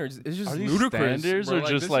standards. It's just Are these ludicrous. standards bro. or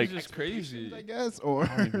just this like- is just crazy? I guess, or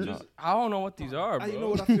I don't know what these are, bro. You know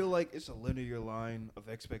what I feel like? It's a linear line of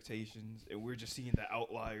expectations, and we're just seeing the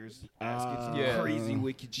outliers asking some Yeah. crazy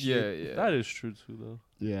wicked Yeah, shit. yeah. That is true too, though.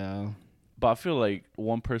 yeah. But I feel like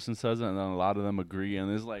one person says it and then a lot of them agree,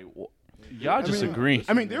 and it's like, y'all just mean, agree.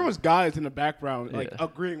 I mean, there was guys in the background like Yeah.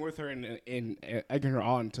 agreeing with her and egging her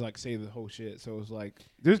on to like say the whole shit. So it was like,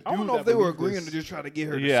 there's. I don't dudes know that if they were believe agreeing this. to just try to get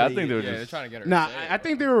her. To Yeah, I say think they it. were Yeah, they're just. trying to get her. Nah, to say I it,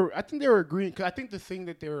 think bro. they were. I think they were agreeing. Cause I think the thing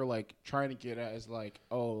that they were like trying to get at is like,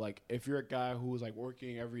 oh, like if you're a guy who's like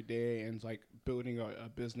working every day and is like building a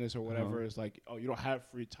business or whatever, it's like, oh, you don't have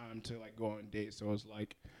free time to like go on dates. So it's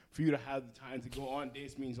like for you to have the time to go on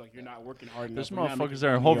dates means like you're not working hard enough. There's or you're not motherfuckers making that are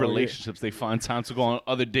in money whole or you're- relationships. They find time to go on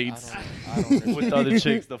other I dates don't with other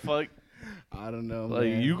chicks. The fuck, I don't know. like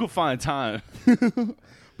man. you could find time.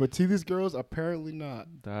 but to these girls, apparently not.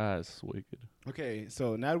 That's wicked. Okay,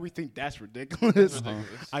 so now that we think that's ridiculous,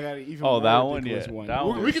 ridiculous. I got an even Oh, more that one? ridiculous Yeah, one. that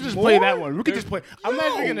we, one. we could just More? play that one. We could just play. I'm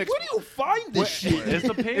not even gonna. Where do you find this What- shit? It's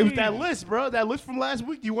the page. It was that list, bro. That list from last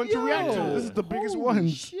week. You wanted to react to. This is the biggest Holy one.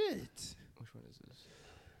 Shit. Which one is this?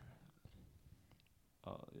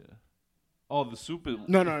 Oh yeah. Oh, the soup is.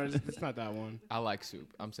 No, it's not that one. I like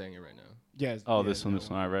soup. I'm saying it right now. Yes. Oh, yeah, this one. that This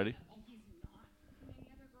one. All right, ready? and he's not with any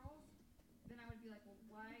other girls, then I would be like, well,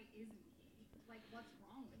 why isn't he? Like, what's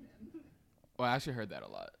wrong with him? Well, I actually heard that a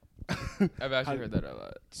lot. I've actually heard that a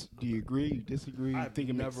lot. Do you agree? You disagree? You I've think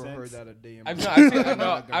it makes never heard sense? that a day in I've, my no, life. I've, seen, I know,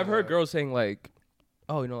 Not gonna I've heard lie. girls saying like,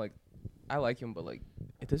 oh, like I like him, but like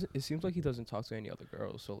it doesn't. It seems like he doesn't talk to any other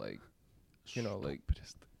girls. So like, like,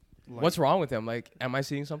 what's wrong with him? Like, am I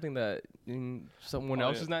seeing something that someone Oh,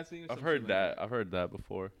 else yeah. is not seeing? I've Some heard shit like that. I've heard that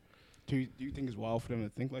before. Do you think it's wild for them to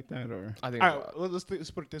think like that, or I think All it's right, wild.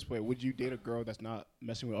 let's put it this way: would you date a girl that's not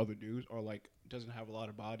messing with other dudes, or like doesn't have a lot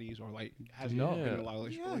of bodies, or like has not been in a lot of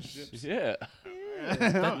relationships? Yeah.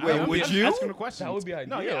 Wait, would you? Asking the questions. That would be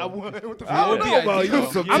No, ideal. yeah, I would. What the That fuck? would be know about ideal. you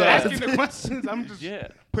I'm sometimes. asking the questions. I'm just Yeah.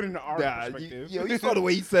 putting the art Nah, perspective. you saw the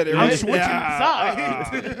way he said it. I'm right? switching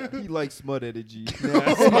sides. He likes smut energy.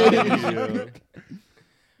 Yeah.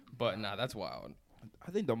 But nah, that's wild.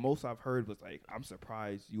 I think the most I've heard was like, I'm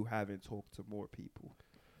surprised you haven't talked to more people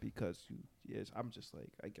because you. Yes, I'm just like,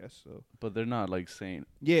 I guess so. But they're not like saying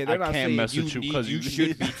Yeah, they're I not can't saying mess you with you need- 'cause you you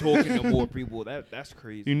should be talking to more people. That's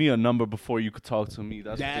crazy. you need a number before you could talk to me.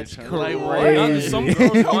 That's That's what they're trying to- crazy. Not- Crazy. some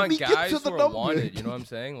girls Help want me get guys to who the are number. wanted. You know what I'm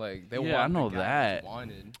saying? Like they Yeah, I want know the guy that. who's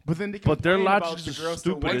wanted. But then they But their complain logic about the is girls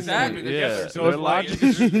still stupid. wanting Exactly. to be together. Yeah, So their it's logic like,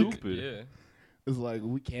 is stupid. Yeah, it's like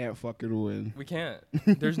we can't fucking win. we can't.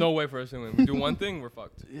 There's no way for us to win. We do one thing, we're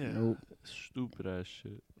fucked. Yeah. Nope. Stupid ass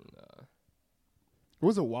shit. Nah. What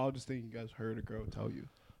was the wildest thing you guys heard a girl tell you?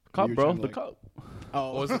 Cup, You're bro. trying to, The like- cup.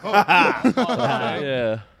 Oh, What was it?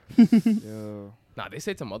 Yeah. Yeah. Nah, they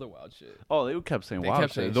say some other wild shit. Oh, they kept saying They wild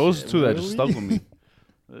kept shit. saying Those shit. two that just Really? stuck with me.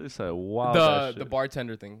 They said wild ass The shit.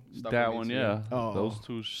 bartender thing. stuck That with me one, too. yeah. Oh. Those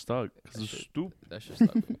two stuck. Cause That it's shit. stupid. That shit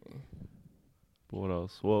stuck with me. But what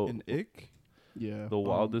else? Well, An ick. yeah. the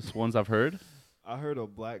wildest ones I've heard. I heard a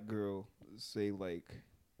black girl say like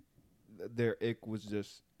their ick was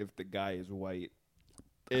just if the guy is white.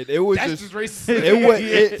 It was That's just just racist. it was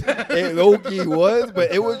it low-key was,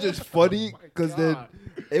 but it was just funny because then God.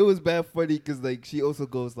 it was bad funny because like she also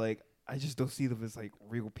goes like, I just don't see them as like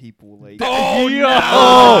real people. Like Oh, yo,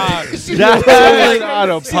 Nah. that's out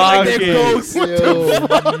of pocket. yo,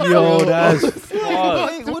 that's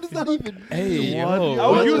like, what does that even Hey, mean? yo.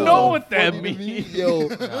 Oh, What you the know what that funny to me? means. Yo,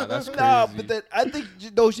 Nah, that's nah, crazy. but then I think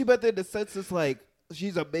no, she meant that in the sense it's like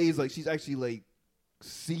she's amazed, like she's actually like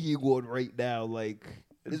seeing one right now, like.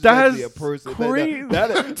 This is That's actually a person. crazy.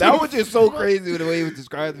 That was just so crazy the way it was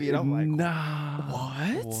described to me, and I'm like, nah.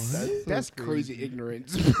 what? That's crazy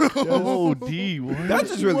ignorance. Yo, D, what?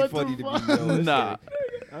 That's just really What the funny to me. fuck? Yo. It's Nah. like-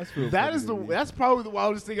 that's real That funny is to the. me. That's probably the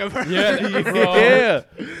wildest thing I've heard. Yeah, bro. Yeah.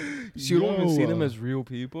 So you don't even see them Yo. as real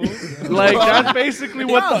people. Like, that's basically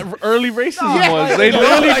what the early racism Yeah, was. like, They no,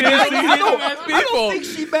 literally like, didn't I see don't- as I people. don't think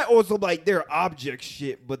she meant on some like their object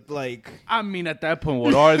shit, but like I mean, at that point,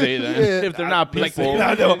 what are they then? yeah, If they're not like, people.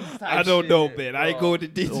 I Type don't know, shit, man. I ain't bro. going into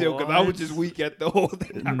detail because I was just weak at the whole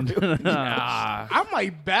thing. I really- Nah. I'm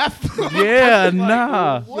like Beth. Yeah,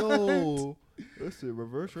 nah. Yo, listen,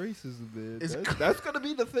 reverse racism, man. It's That's gonna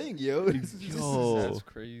be the thing, yo. It's just- Yo. That's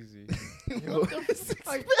crazy.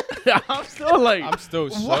 I'm still like, I'm still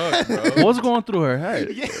shook, bro. what's going through her head?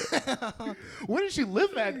 Yeah. Where did she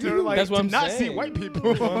live at to like That's what to I'm not see saying. white people?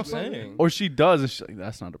 That's what I'm saying. Or she does, and she's like,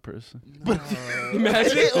 that's not a person. Imagine.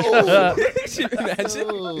 Imagine.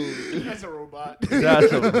 That's a robot.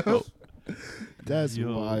 That's a, That's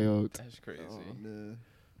Yo. wild. That's crazy. Man.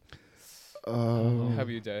 How about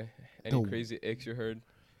you, Day? Any the- crazy icks you heard?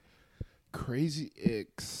 Crazy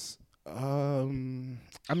icks. I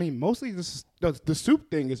mean, mostly this the soup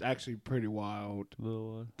thing is actually pretty wild.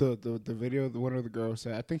 The video, one of the girls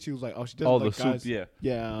said, I think she was like, oh, she doesn't Oh, like the guys. soup, yeah.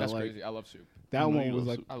 Yeah, That's like crazy. I love soup. that I know one you was love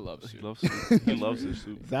like soup. I love He soup. loves soup. He loves his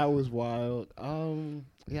soup. that was wild.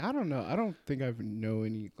 Yeah, I don't know. I don't think I know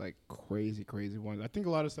any like crazy ones. I think a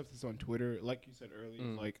lot of stuff that's on Twitter, like you said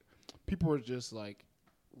earlier, like people are just like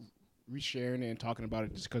resharing it and talking about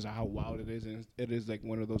it just because of how wild it is, and it is like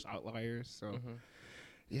one of those outliers. So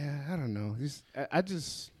yeah, I don't know. I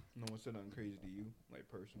just No one said nothing crazy to you, like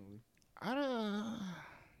personally. I don't.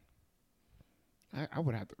 I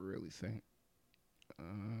would have to really think.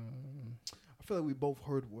 I feel like we both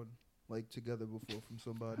heard one like together before from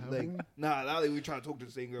somebody. Have Like, we? not like we trying to talk to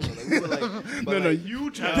the same girl, but like we were like, No,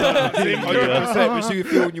 you tried to talk to the same Oh, you were upset, but she was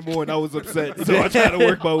feeling you more, and I was upset. So I tried to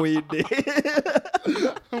work my way in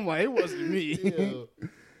there. I'm like, it wasn't me.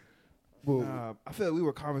 Nah, I feel like we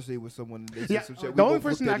were conversating with someone. And they said Yeah, some shit. the We only both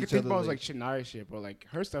person looked I at could each think other about was like Shania shit, but like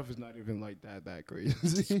her stuff is not even like that crazy.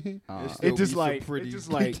 It's It's still just be like some pretty. it's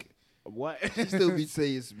just like what? She still be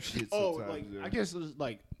saying some shit Oh, sometimes. like yo. I guess it's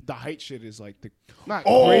like the height shit is like the not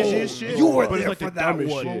Oh, craziest shit. you were but there it's like for the that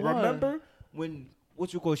dumbest one. shit. Remember when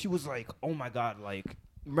what you call? She was like, "Oh my god!" Like,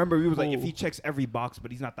 remember we was like, if he checks every box,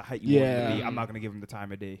 but he's not the height you want him to be, Yeah. I'm not gonna give him the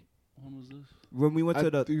time of day. When was this? When we went to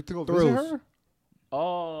the Do you think I'll Thrills. visit her?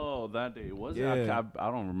 Oh, that day. Was it? Yeah. I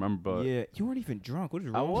don't remember, but yeah, you weren't even drunk. What is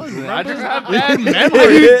I wrong? with wasn't. you? I just have bad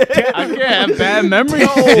memory. I can't have bad memory.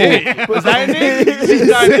 Shit. Was that it? You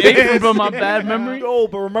got dated from my bad memory? No,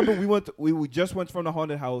 but remember we just went from the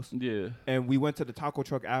haunted house Yeah. and we went to the taco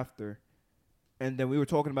truck after, and then we were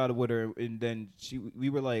talking about it with her, and then we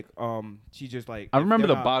were like, she just like. I if remember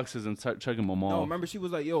they're the not- boxes and checking them all. No, remember she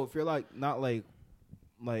was like, yo, if you're like not like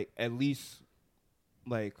at least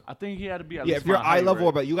like. I think he had to be at Yeah, least if you're my eye height, level,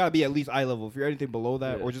 right? but you gotta be at least eye level. If you're anything below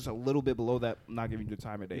that, Yeah. or just a little bit below that, I'm not giving you the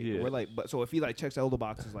time of day. Yeah. We're like, but so if he like checks all the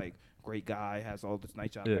boxes, like great guy, has all this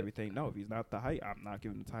night job and Yeah. everything. No, if he's not the height, I'm not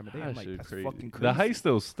giving the time of day. I'm That like, shit that's crazy. fucking crazy. The height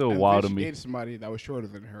still And wild to then she me. dated somebody that was shorter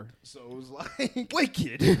than her, so it was like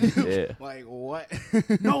wicked. Yeah. like what?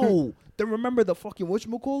 No, then remember the fucking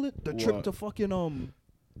whatchamacallit? The trip What? to fucking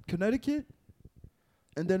Connecticut,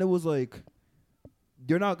 and then it was like,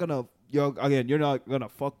 you're not gonna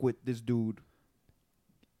fuck with this dude,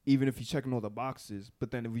 even if he's checking all the boxes.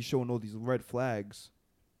 But then if he's showing all these red flags,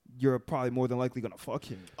 you're probably more than likely gonna fuck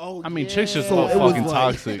him. Oh, I mean, chicks just So love it was fucking like,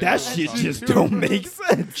 toxic. that shit just don't make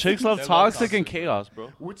sense. Chicks love They love toxic and toxic. chaos, bro.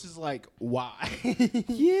 which is like why?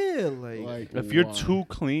 Yeah, like If you're why? too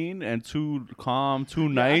clean and too calm, too I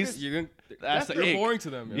nice, You're that's the you're ick. boring to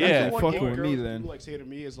them. Yeah. That's the one fuck thing with me girls then. do, like say to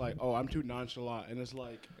me is like, oh, I'm too nonchalant, and it's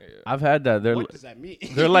like, I've had that. They're what does that mean?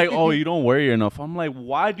 they're like, oh, you don't worry enough. I'm like,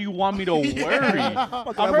 why do you want me to worry?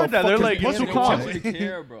 I've heard that. They're like, you're They too want calm. you to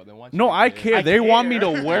care, bro. They want you No, to I care. They want me to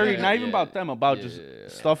worry, Yeah, not even yeah. about them, about just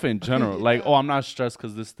stuff in general. Like, oh, I'm not stressed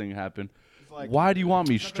because this thing happened. like- Why do you want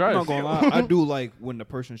me I'm not stressed? gonna lie, I do like when the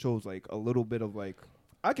person shows like a little bit of like,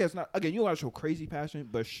 I guess not. Again, you don't gotta show crazy passion,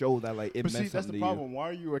 but show that like it But meant see, that's something the to you. problem. Why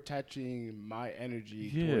are you attaching my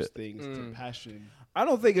energy Yeah. towards things to passion? I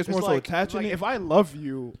don't think it's more so like, attaching it, if I love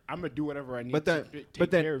you, I'm gonna do whatever I need. but then to take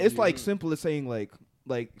but care then of it's you. like simple as saying like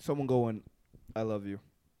someone going, "I love you."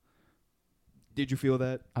 Did you feel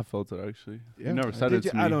that? I felt it actually. Yeah. You never said it Did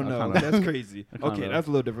you? to me. I don't know. kinda- That's crazy. I kinda- Okay, that's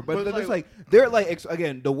a little different. But, But it's like- like they're like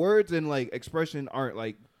again, the words and like expression aren't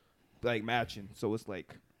like matching. So it's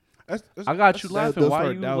like I got you That- laughing. those Why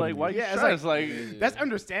are you doubting like? me. Why you Yeah, it's stressed? Like, that's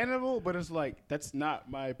understandable, but it's like that's not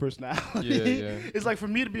my personality. Yeah, yeah. It's like for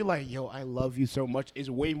me to be like, "Yo, I love you so much," is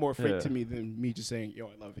way more fake Yeah. to me than me just saying, "Yo,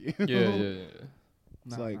 I love you." Yeah.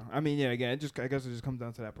 It's nah, like- nah. I mean, yeah. Again, I guess it just comes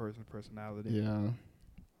down to that person's personality. Yeah.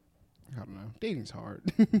 I don't know. Dating's hard.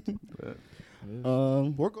 But-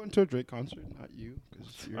 We're going to a Drake concert, not you.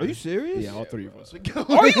 'Cause Are you serious? Yeah, all three of us.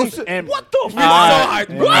 Are you? And What the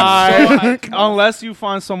fuck? Unless you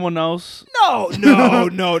find someone else, No.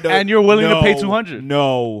 And you're willing to pay 200.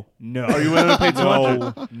 No. Are you willing to pay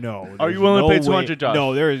 200? No. Are there's you willing to no pay way- 200, Josh?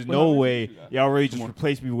 No, there is no way. Y'all already just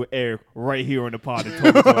replaced me with Eric right here on the pod and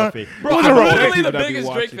told me to my face. Bro, I'm literally the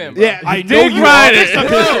biggest Drake fan, bro. Yeah, I know Dick you ride are.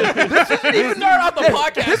 it. Bro, this isn't even start out the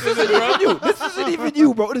podcast, is it, bro? This isn't even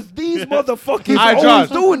you, bro. It's these motherfuckers fucking Alright, always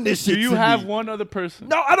Josh, doing this shit. Do you to have me. one other person?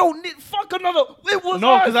 No, I don't need fuck another. It was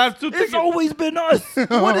No, us. 'cause I have two It's tickets. always been us.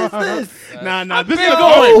 What is this? Nah, this is been a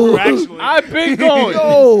going. breakthrough, actually. I've been going. Yo,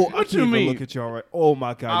 I What can't you even mean? look at y'all right. Oh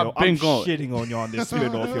my god, yo, I've been I'm going. shitting on y'all on this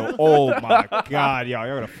spinoff, yo. Oh my god, y'all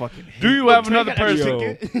gonna fucking. Do hate you me. have another Yo.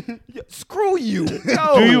 person? Yeah, screw you.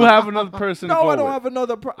 No. Do you have another person? to No, go I don't with? have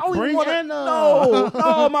another. I don't Bring even wanna, Anna. No,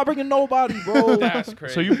 I'm not bringing nobody, bro. That's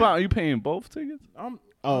crazy. So you paying both tickets?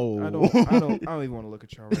 Oh. I don't even want to look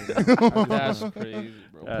at y'all right now. I just That's wanna- crazy,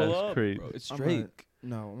 bro. That's Pull up, crazy. bro. It's I'm Drake. not-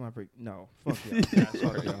 No, I'm not break. No, fuck y'all. That's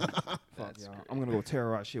Fuck crazy. y'all. Fuck That's y'all. crazy. I'm gonna go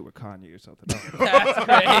terrorize shit with Kanye or something. No.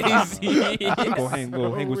 That's crazy. go hang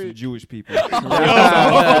with some Jewish people.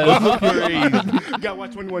 Got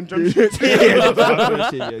watch 21 Jump Street.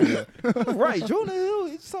 Right, Jonah Hill.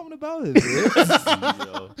 It's something about it.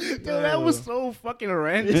 Man. Dude, that was so fucking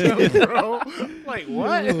random, bro. Like,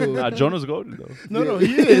 what? Jonas goaded though. No,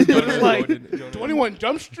 he is. But it's Jonah like Jordan. 21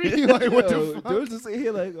 Jump Street. Like, what the Yo, fuck? they was just sitting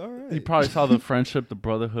here like, all right. He probably saw the friendship, the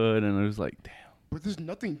brotherhood, and it was like, damn. But there's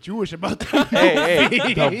nothing Jewish about that. Hey,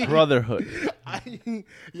 the brotherhood.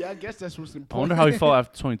 Yeah, I guess that's what's I important. wonder how he felt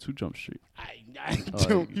after 22 Jump Street. I Oh,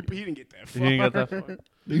 don't, he didn't get that He far. didn't get that far.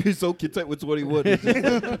 He's so content with 21. Don't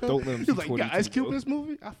let him He's see like, 22, yeah, Ice Cube bro. in this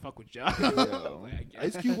movie? I fuck with y'all.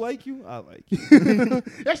 Ice Cube like you? I like you.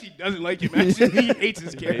 He actually doesn't like him. Actually, he hates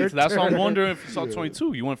his character. So that's why I'm wondering if he saw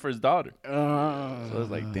 22. You went for his daughter. So So I was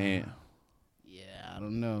like, damn. Yeah, I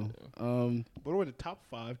don't know. What were the top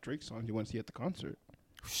 5 Drake songs you want to see at the concert?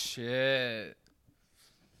 Shit.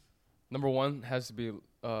 Number 1 has to be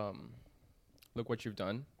Look What You've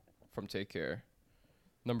Done from Take Care.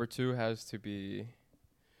 Number 2 has to be,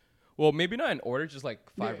 well, maybe not in order, just like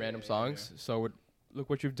 5 random songs. So Look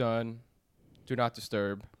What You've Done, Do Not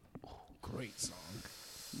Disturb, Great song.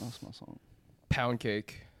 That's my song. Pound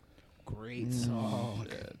Cake. Great song.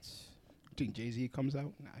 Yeah, it's, You think Jay-Z comes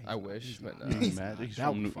out? Nah, he's I not. wish, He's but not. no. He's Mad. not. He's That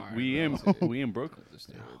from would fire, we in Brooklyn.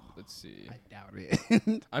 Disturbed. Let's see. I doubt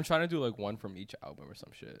it. I'm trying to do like one from each album or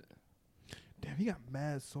some shit. Damn, he got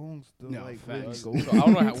mad songs to No, like facts. really So go. I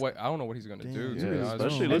don't know I don't know what he's gonna Damn, do. yeah, To be honest.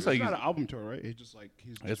 especially It's looks like not he's- an album tour, right? It's just like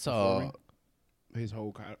he's just It's performing his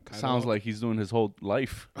whole catalog. sounds like he's doing his whole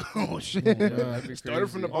life. Oh shit! that'd be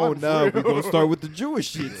Started from the crazy. Oh, bottom. now for we're real. gonna start with the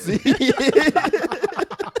Jewish shit. See?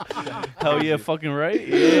 Hell yeah, fucking right.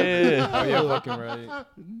 Yeah. Oh yeah, fucking right.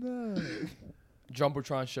 Nah.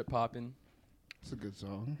 Jumbotron shit popping. It's a good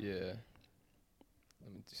song. Yeah.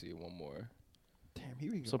 Let me see one more. Damn, he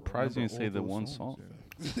even Surprised you remember didn't say all the those one songs,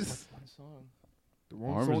 song. yeah. One song. The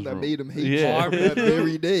one Marvin's song that Room. made him hate Yeah. you that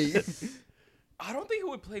very day. I don't think he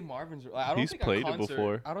would play Marvin's. Like, I don't He's think played a it concert,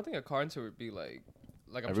 before. I don't think a concert would be like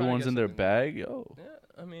I'm trying to Everyone's get in their something- bag, yo. Yeah,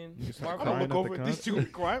 I mean, start I'm Marvin. gonna crying look at over the at these two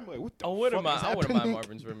and cry. I'm like, what the I wouldn't fuck is mind. I wouldn't mind happening?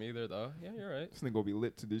 Marvin's room either, though. Yeah, you're right. This nigga gonna be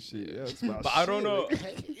lit to this shit. Yeah, it's my But I don't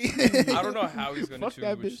shit. know. I don't know how he's gonna Fuck choose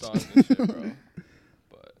that which bitch. songs and shit, bro.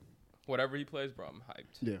 But whatever he plays, bro, I'm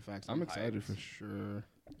hyped. Yeah, facts. I'm I'm excited hyped. for sure.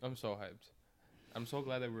 I'm so hyped. I'm so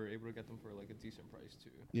glad that we were able to get them for like a decent price too.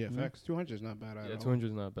 Yeah, Mhm. facts. 200 is not bad at Yeah, all. 200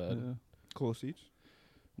 is not bad. Close seats.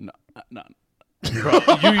 No.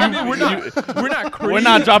 We're not crazy. We're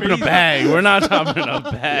not dropping a bag. We're not dropping a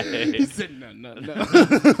He bag. said no.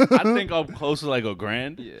 I think up close to like a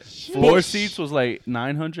grand. Yeah. Floor seats was like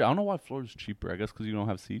 900. I don't know why floor is cheaper. I guess because you don't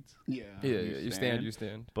have seats. Yeah. Yeah, you stand, you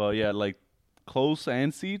stand. But yeah, like close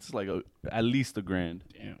and seats, like at least a grand.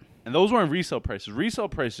 Damn. And those weren't resale prices. Resale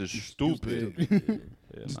prices stupid.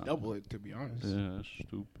 Yeah, Just nah. double it, to be honest. Yeah, that's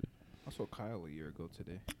stupid. I saw Kyle a year ago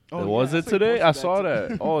today. Was yeah, it I saw you today? I posted saw too.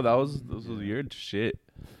 that. Oh, that was your shit.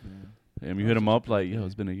 Damn, you hit him up like, yo,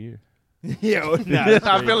 it's been a year. Yo,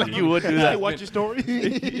 I feel like you would do Hey, that. watch your story.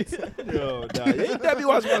 Yo, nah, you ain't that be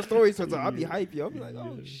watching my stories sometimes. I'll be hype, yo. I'll be like,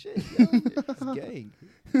 oh shit, yo, it's gang.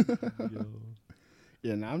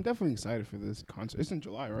 Yeah, nah, I'm definitely excited for this concert. It's in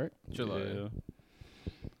July, right? July. Yeah.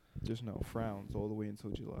 There's no frowns all the way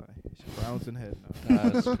until July. It's frowns in head now.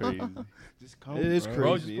 That's crazy. Just come. It is bro.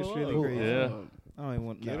 Bro, crazy. just It's pull really up. crazy. Yeah. I don't even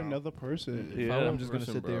want Get nah. another person. Yeah. I'm just gonna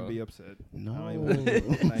Person, sit there and bro. be upset. No. I don't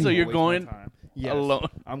even- So you're waste my going time. Yes. alone.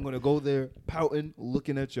 I'm gonna go there pouting,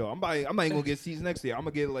 looking at y'all. I'm not even gonna get seats next year. I'm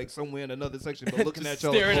gonna get like somewhere in another section, but looking at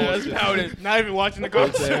y'all. Staring at us, pouting. Not even watching the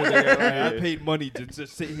Right concert. there. I paid money to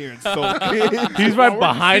just sit here and soak. He's right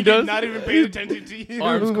behind us. Not even paying attention to you.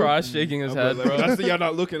 Arms crossed, shaking his head, Like, bro. I see y'all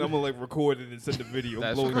not looking. I'm gonna like record it and send the video,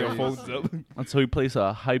 That's blowing your crazy. phones up. Until he plays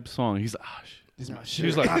a hype song. He's like, ah, shit. This is my She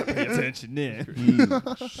was like, gotta pay attention there.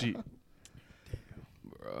 Shit.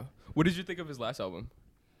 Bro. What did you think of his last album?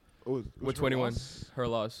 Was with Her 21. Loss? Her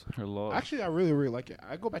loss. Her loss. Actually, I really, really like it.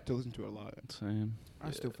 I go back to listen to it a lot. Same.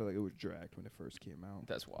 I still feel like it was dragged when it first came out.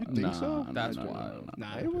 That's You wild. think so? That's wild.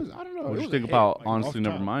 Nah, it was. I don't know. What it do you was a think hit, about like, Honestly off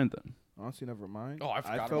Never top. Mind then? Honestly, never mind. Oh, I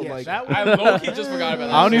forgot felt about like that. I low-key just forgot about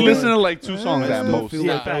that. I only song. listen to like 2 songs I at still most. feel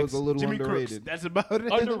Yeah. like that was a little Jimmy underrated. Crooks. That's about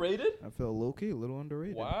it. Underrated? I felt low key a little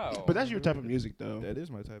underrated. Wow. But that's your type of music, though. That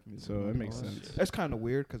is my type of music. So it makes Oh, sense. That's kind of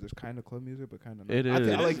weird because it's kind of club music, but kind of It I, is.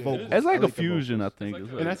 I like It is. vocals. It's like I a the fusion, I vocals. think. It's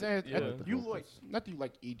It's like And like- I think Yeah. you like not that you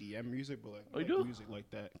like EDM music, but like, Oh, you you like do? music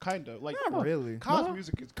like that, kind of like Not really. Kyle's No.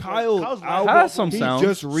 music is Kyle's Kyle's album, has some he sounds.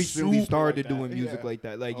 just recently Super started like that, doing music yeah. like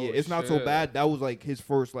that. Like, Oh, yeah, it's not so shit. bad. That was like his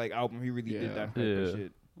first like album. He really did Yeah. that type Yeah. of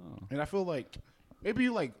shit. Oh. And I feel like maybe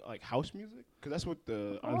you like house music because that's what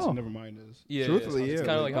the Oh. Honestly Nevermind is. Yeah, Truthfully, It's yeah,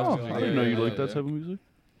 kind of like, like Oh, house I music. didn't Yeah, know you yeah, liked that yeah. type of music.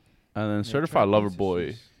 And then Yeah, Certified trap Lover music Boy.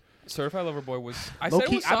 is- Certified Lover Boy was. I Low said it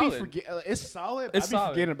key, was I be solid. forget. It's solid. It's I be solid.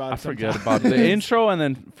 forgetting about it. I forget sometimes. about the intro, and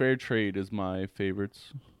then Fair Trade is my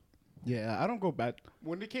favorites. Yeah, I don't go back.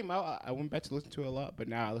 When they came out, I went back to listen to it a lot, but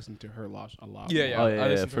now I listen to Her Loss a lot. Yeah, more. yeah. Oh, I yeah,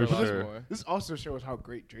 listened to for her lots sure. more. This also shows how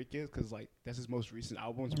great Drake is because like that's his most recent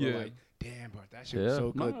albums. Yeah. We're like, damn, bro, that shit was Yeah.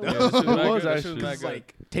 so good. No, though. Yeah, that shit was It mad was good. That shit actually. was mad It's good.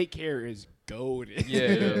 like Take Care is gold. Yeah, yeah,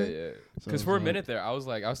 yeah. So Because it's for a like- minute there, I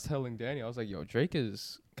was telling Danny, I was like, yo, Drake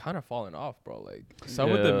is kind of falling off, bro. Like,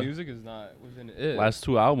 some of the Yeah. music is not within it. Last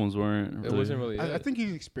 2 albums weren't. It wasn't really. I it. think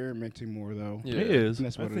he's experimenting more though. Yeah. It is. And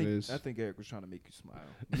that's I what it think is. I think Eric was trying to make you smile.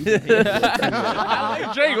 I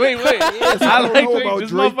like Drake. Wait. I don't like know Drake. about This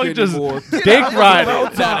Drake motherfucker just anymore. dick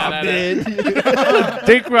riding. Nah, nah.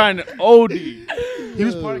 Dick riding OD. He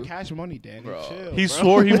was part of Cash Money, Danny. Bro. Chill, He bro.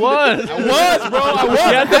 swore he was. I was, bro. I was. He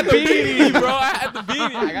had I had the the beanie, bro. I had the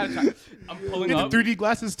beanie. I gotta try. I'm pulling Get up. the 3D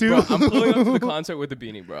glasses too. Bro, I'm pulling up to the concert with the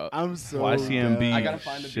beanie, bro. I'm so YCMB. down. I gotta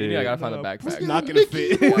find the Shit. beanie. I gotta find the No, backpack. not gonna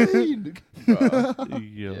fit. Bro.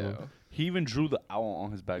 Yo. Yeah. He even drew the owl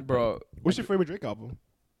on his back. Bro, What's your favorite Drake album?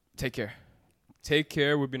 Take Care. Take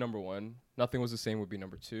Care would be number 1. Nothing Was the Same would be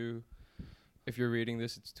number 2. If you're reading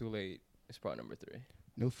this, it's too late. It's probably number 3.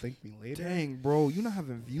 No Thank Me Later. Dang, bro, you not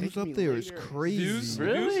having views Thank up Me there is Later. crazy. Views?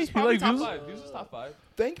 Really? Views You is probably like top Views? 5. Views is top 5.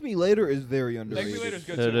 Thank Me Later is very Thank underrated. Me Later is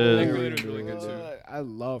good It too. is. Thank Me Later is really good too. I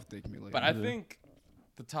love Thank Me Later. But I think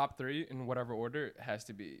the top 3 in whatever order has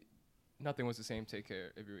to be Nothing Was the Same, Take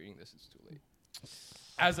Care. If you're reading this, it's too late.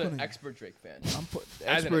 As an expert Drake fan. I'm put,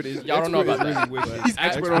 As an- expert is y'all don't know expert about is that. really wicked. He's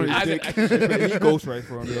expert on his As an dick. expert- He ghostwrite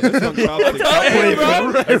for him. Yo. This song dropped. Hey,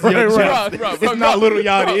 bro. Bro, It's not Little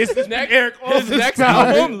Yachty. It's next, Eric his Olsen's next time.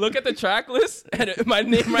 album, look at the track list, and my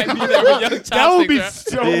name might be there with Young Chopstick. That would be bro.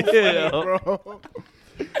 so Yeah. funny, bro.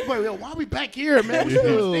 Wait, yo, why are we back here, man? We're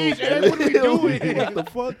still on stage, Eric. What are we doing? What the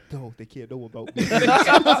fuck? No, they can't know about me.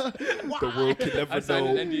 The world can I never signed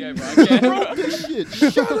know. an NDA, bro. I can't, bro. This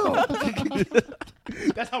shit. Shut up.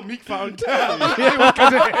 That's how Meek found time.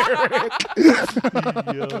 Because of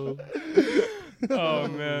Eric. Yo. Oh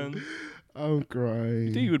man. I'm You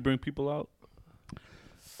crying. think he would bring people out?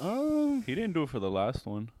 He didn't do it for the last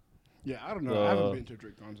one. Yeah, I don't know. I haven't been to a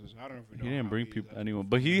Drake concert. I don't know if we know. He didn't how bring he people does. anyone,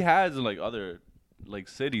 but he has in like other like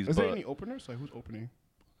cities. Is but there any openers? Like who's opening?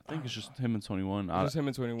 I think it's just him and 21. I Just him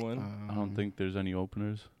and 21. don't think there's any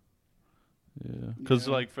openers. Yeah, because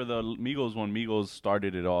Yeah. like for the Migos one, Migos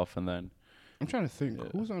started it off, and then I'm trying to think. Yeah.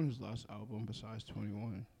 Who's on his last album besides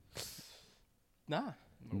 21? Nah.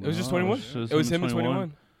 It was just No, 21. it's just It was him and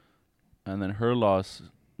 21. and then Her Loss.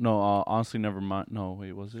 No, honestly, never mind. No,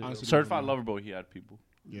 wait, was it Honestly, Certified Nevermind. Lover Boy? He had people.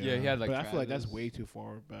 Yeah, he had, like, But I feel like that's Travis. way too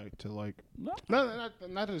far back to like. No, Not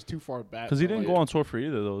that it's too far back. because he but, didn't like, go on tour for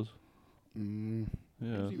either of those. Mm, Yeah,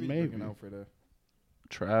 Who's he really Maybe. bringing out for that?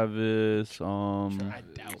 Travis. I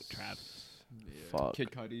doubt Travis. Fuck.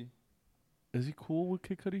 Kid Cudi. Is he cool with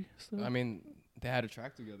Kid Cudi? Still? I mean, they had a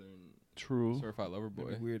track together in True. Certified Lover It'd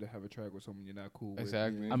Boy. be weird to have a track with someone you're not cool with.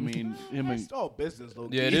 Exactly. I mean, him and It's all business, though.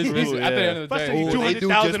 Yeah, it is. True, business. At the yeah. end of the Especially day. Oh, they do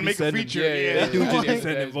 200,000 just be make a sending- feature. Yeah, yeah, They do yeah. just Yeah. be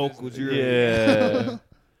sending Yeah. vocals. You're yeah.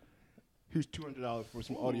 Here's $200 for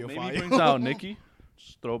some audio Maybe file. he brings out Nicki.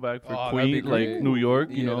 Just throwback for Oh, that'd be Queen, like great. New York.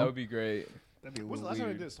 You Yeah, know, that would be great. That'd be a What's the little last time they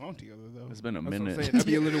weird. did a song together, though? it's been a That's what I'm minute. saying. That'd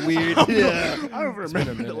be a little weird. Yeah. I don't remember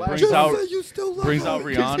the minute. last Brings Just out- say you still love Brings her. out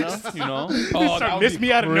Rihanna. You know, Oh, that would Miss be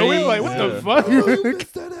me out of nowhere. Like, what the crazy. fuck? Oh, you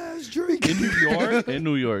missed that ass drink. in New York in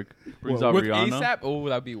New York, brings Well, out with Rihanna. ASAP. Oh,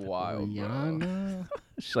 that'd be wild. Bro. Rihanna.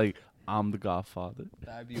 She's like, I'm the Godfather.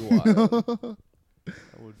 That'd be wild.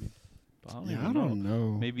 That would be. I don't Yeah, even I know. don't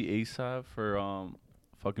know. Maybe ASAP for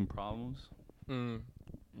fucking problems. Mm.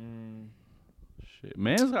 Shit,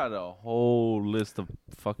 man's got a whole list of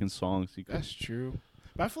fucking songs he could. That's true.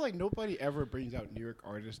 But I feel like nobody ever brings out New York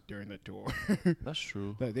artists during the tour. That's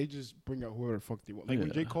true. Like they just bring out whoever the fuck they want. Like when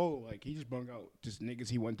Yeah. J. Cole, like he just brought out just niggas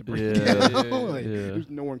he wanted to bring. Yeah. Like, Yeah. There's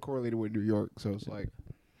no one correlated with New York, so it's like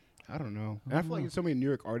I don't know. And I feel like there's so many New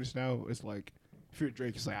York artists now. It's like if you're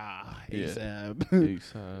Drake, it's like Yeah. ASAP,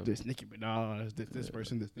 ASAP. this Nicki Minaj, this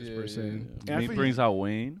person, this Yeah, person. yeah, And And I he feel brings out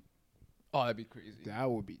Wayne. Oh, that'd be crazy. that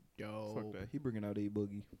would be dope. Fuck that. He bringing out A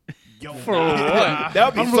Boogie. Yo, For what?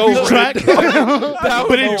 That'd be I'm so releasing track. That But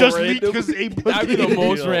would it be just random. leaked because A That'd be the Boogie.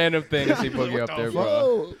 most Yo. random thing to see Boogie up there, bro.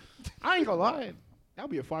 Whoa. I ain't gonna lie. That'd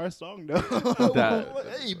be a fire song though. That-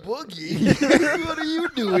 Hey, Boogie. What are you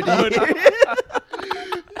doing here?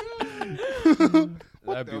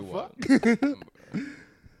 That'd be the wild.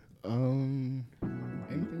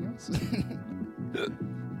 Anything else?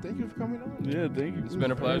 Thank you for coming on. Yeah, thank you. It's been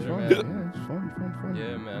a pleasure, Fun. man. Yeah, it's fun.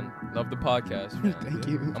 Yeah, man. Love the podcast, man. Thank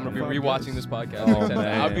you. I'm gonna be rewatching this podcast. Oh, next time.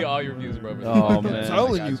 man. I'll be all your views, brother. Oh, man. I'm I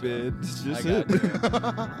telling got you, man. It's just I it.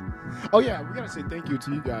 got you. Oh yeah, we gotta say thank you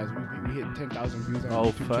to you guys. We hit 10,000 views on Oh, our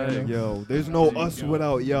YouTube channel. thanks. Yo, there's no There you us go.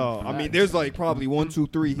 without y'all. I mean, there's like probably 1, 2,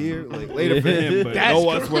 3 here, like later for him, but That's no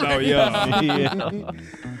us without y'all. Yeah.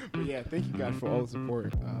 But yeah, thank you guys for all the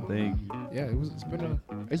support. Thank Yeah,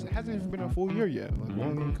 it hasn't even been a full year yet. Like we're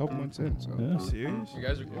only a couple months in. So Yeah. Serious? You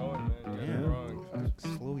guys are growing, man. You guys are growing.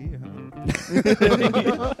 Slow year,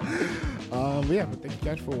 huh? but yeah, but thank you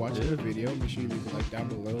guys for watching the video. Make sure you leave a like down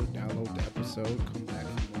below, download the episode, come back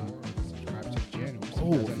for more, subscribe to the channel. See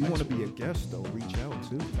Oh, guys if on you want next to be a week. guest though, reach out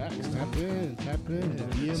too. Facts, tap in.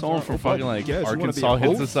 DMs Someone are from open. fucking like Yes, you wanna be a Arkansas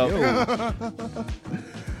hits host? us up. Yo.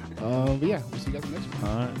 But yeah, we'll see you guys next week.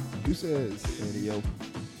 All right. Deuces. Video.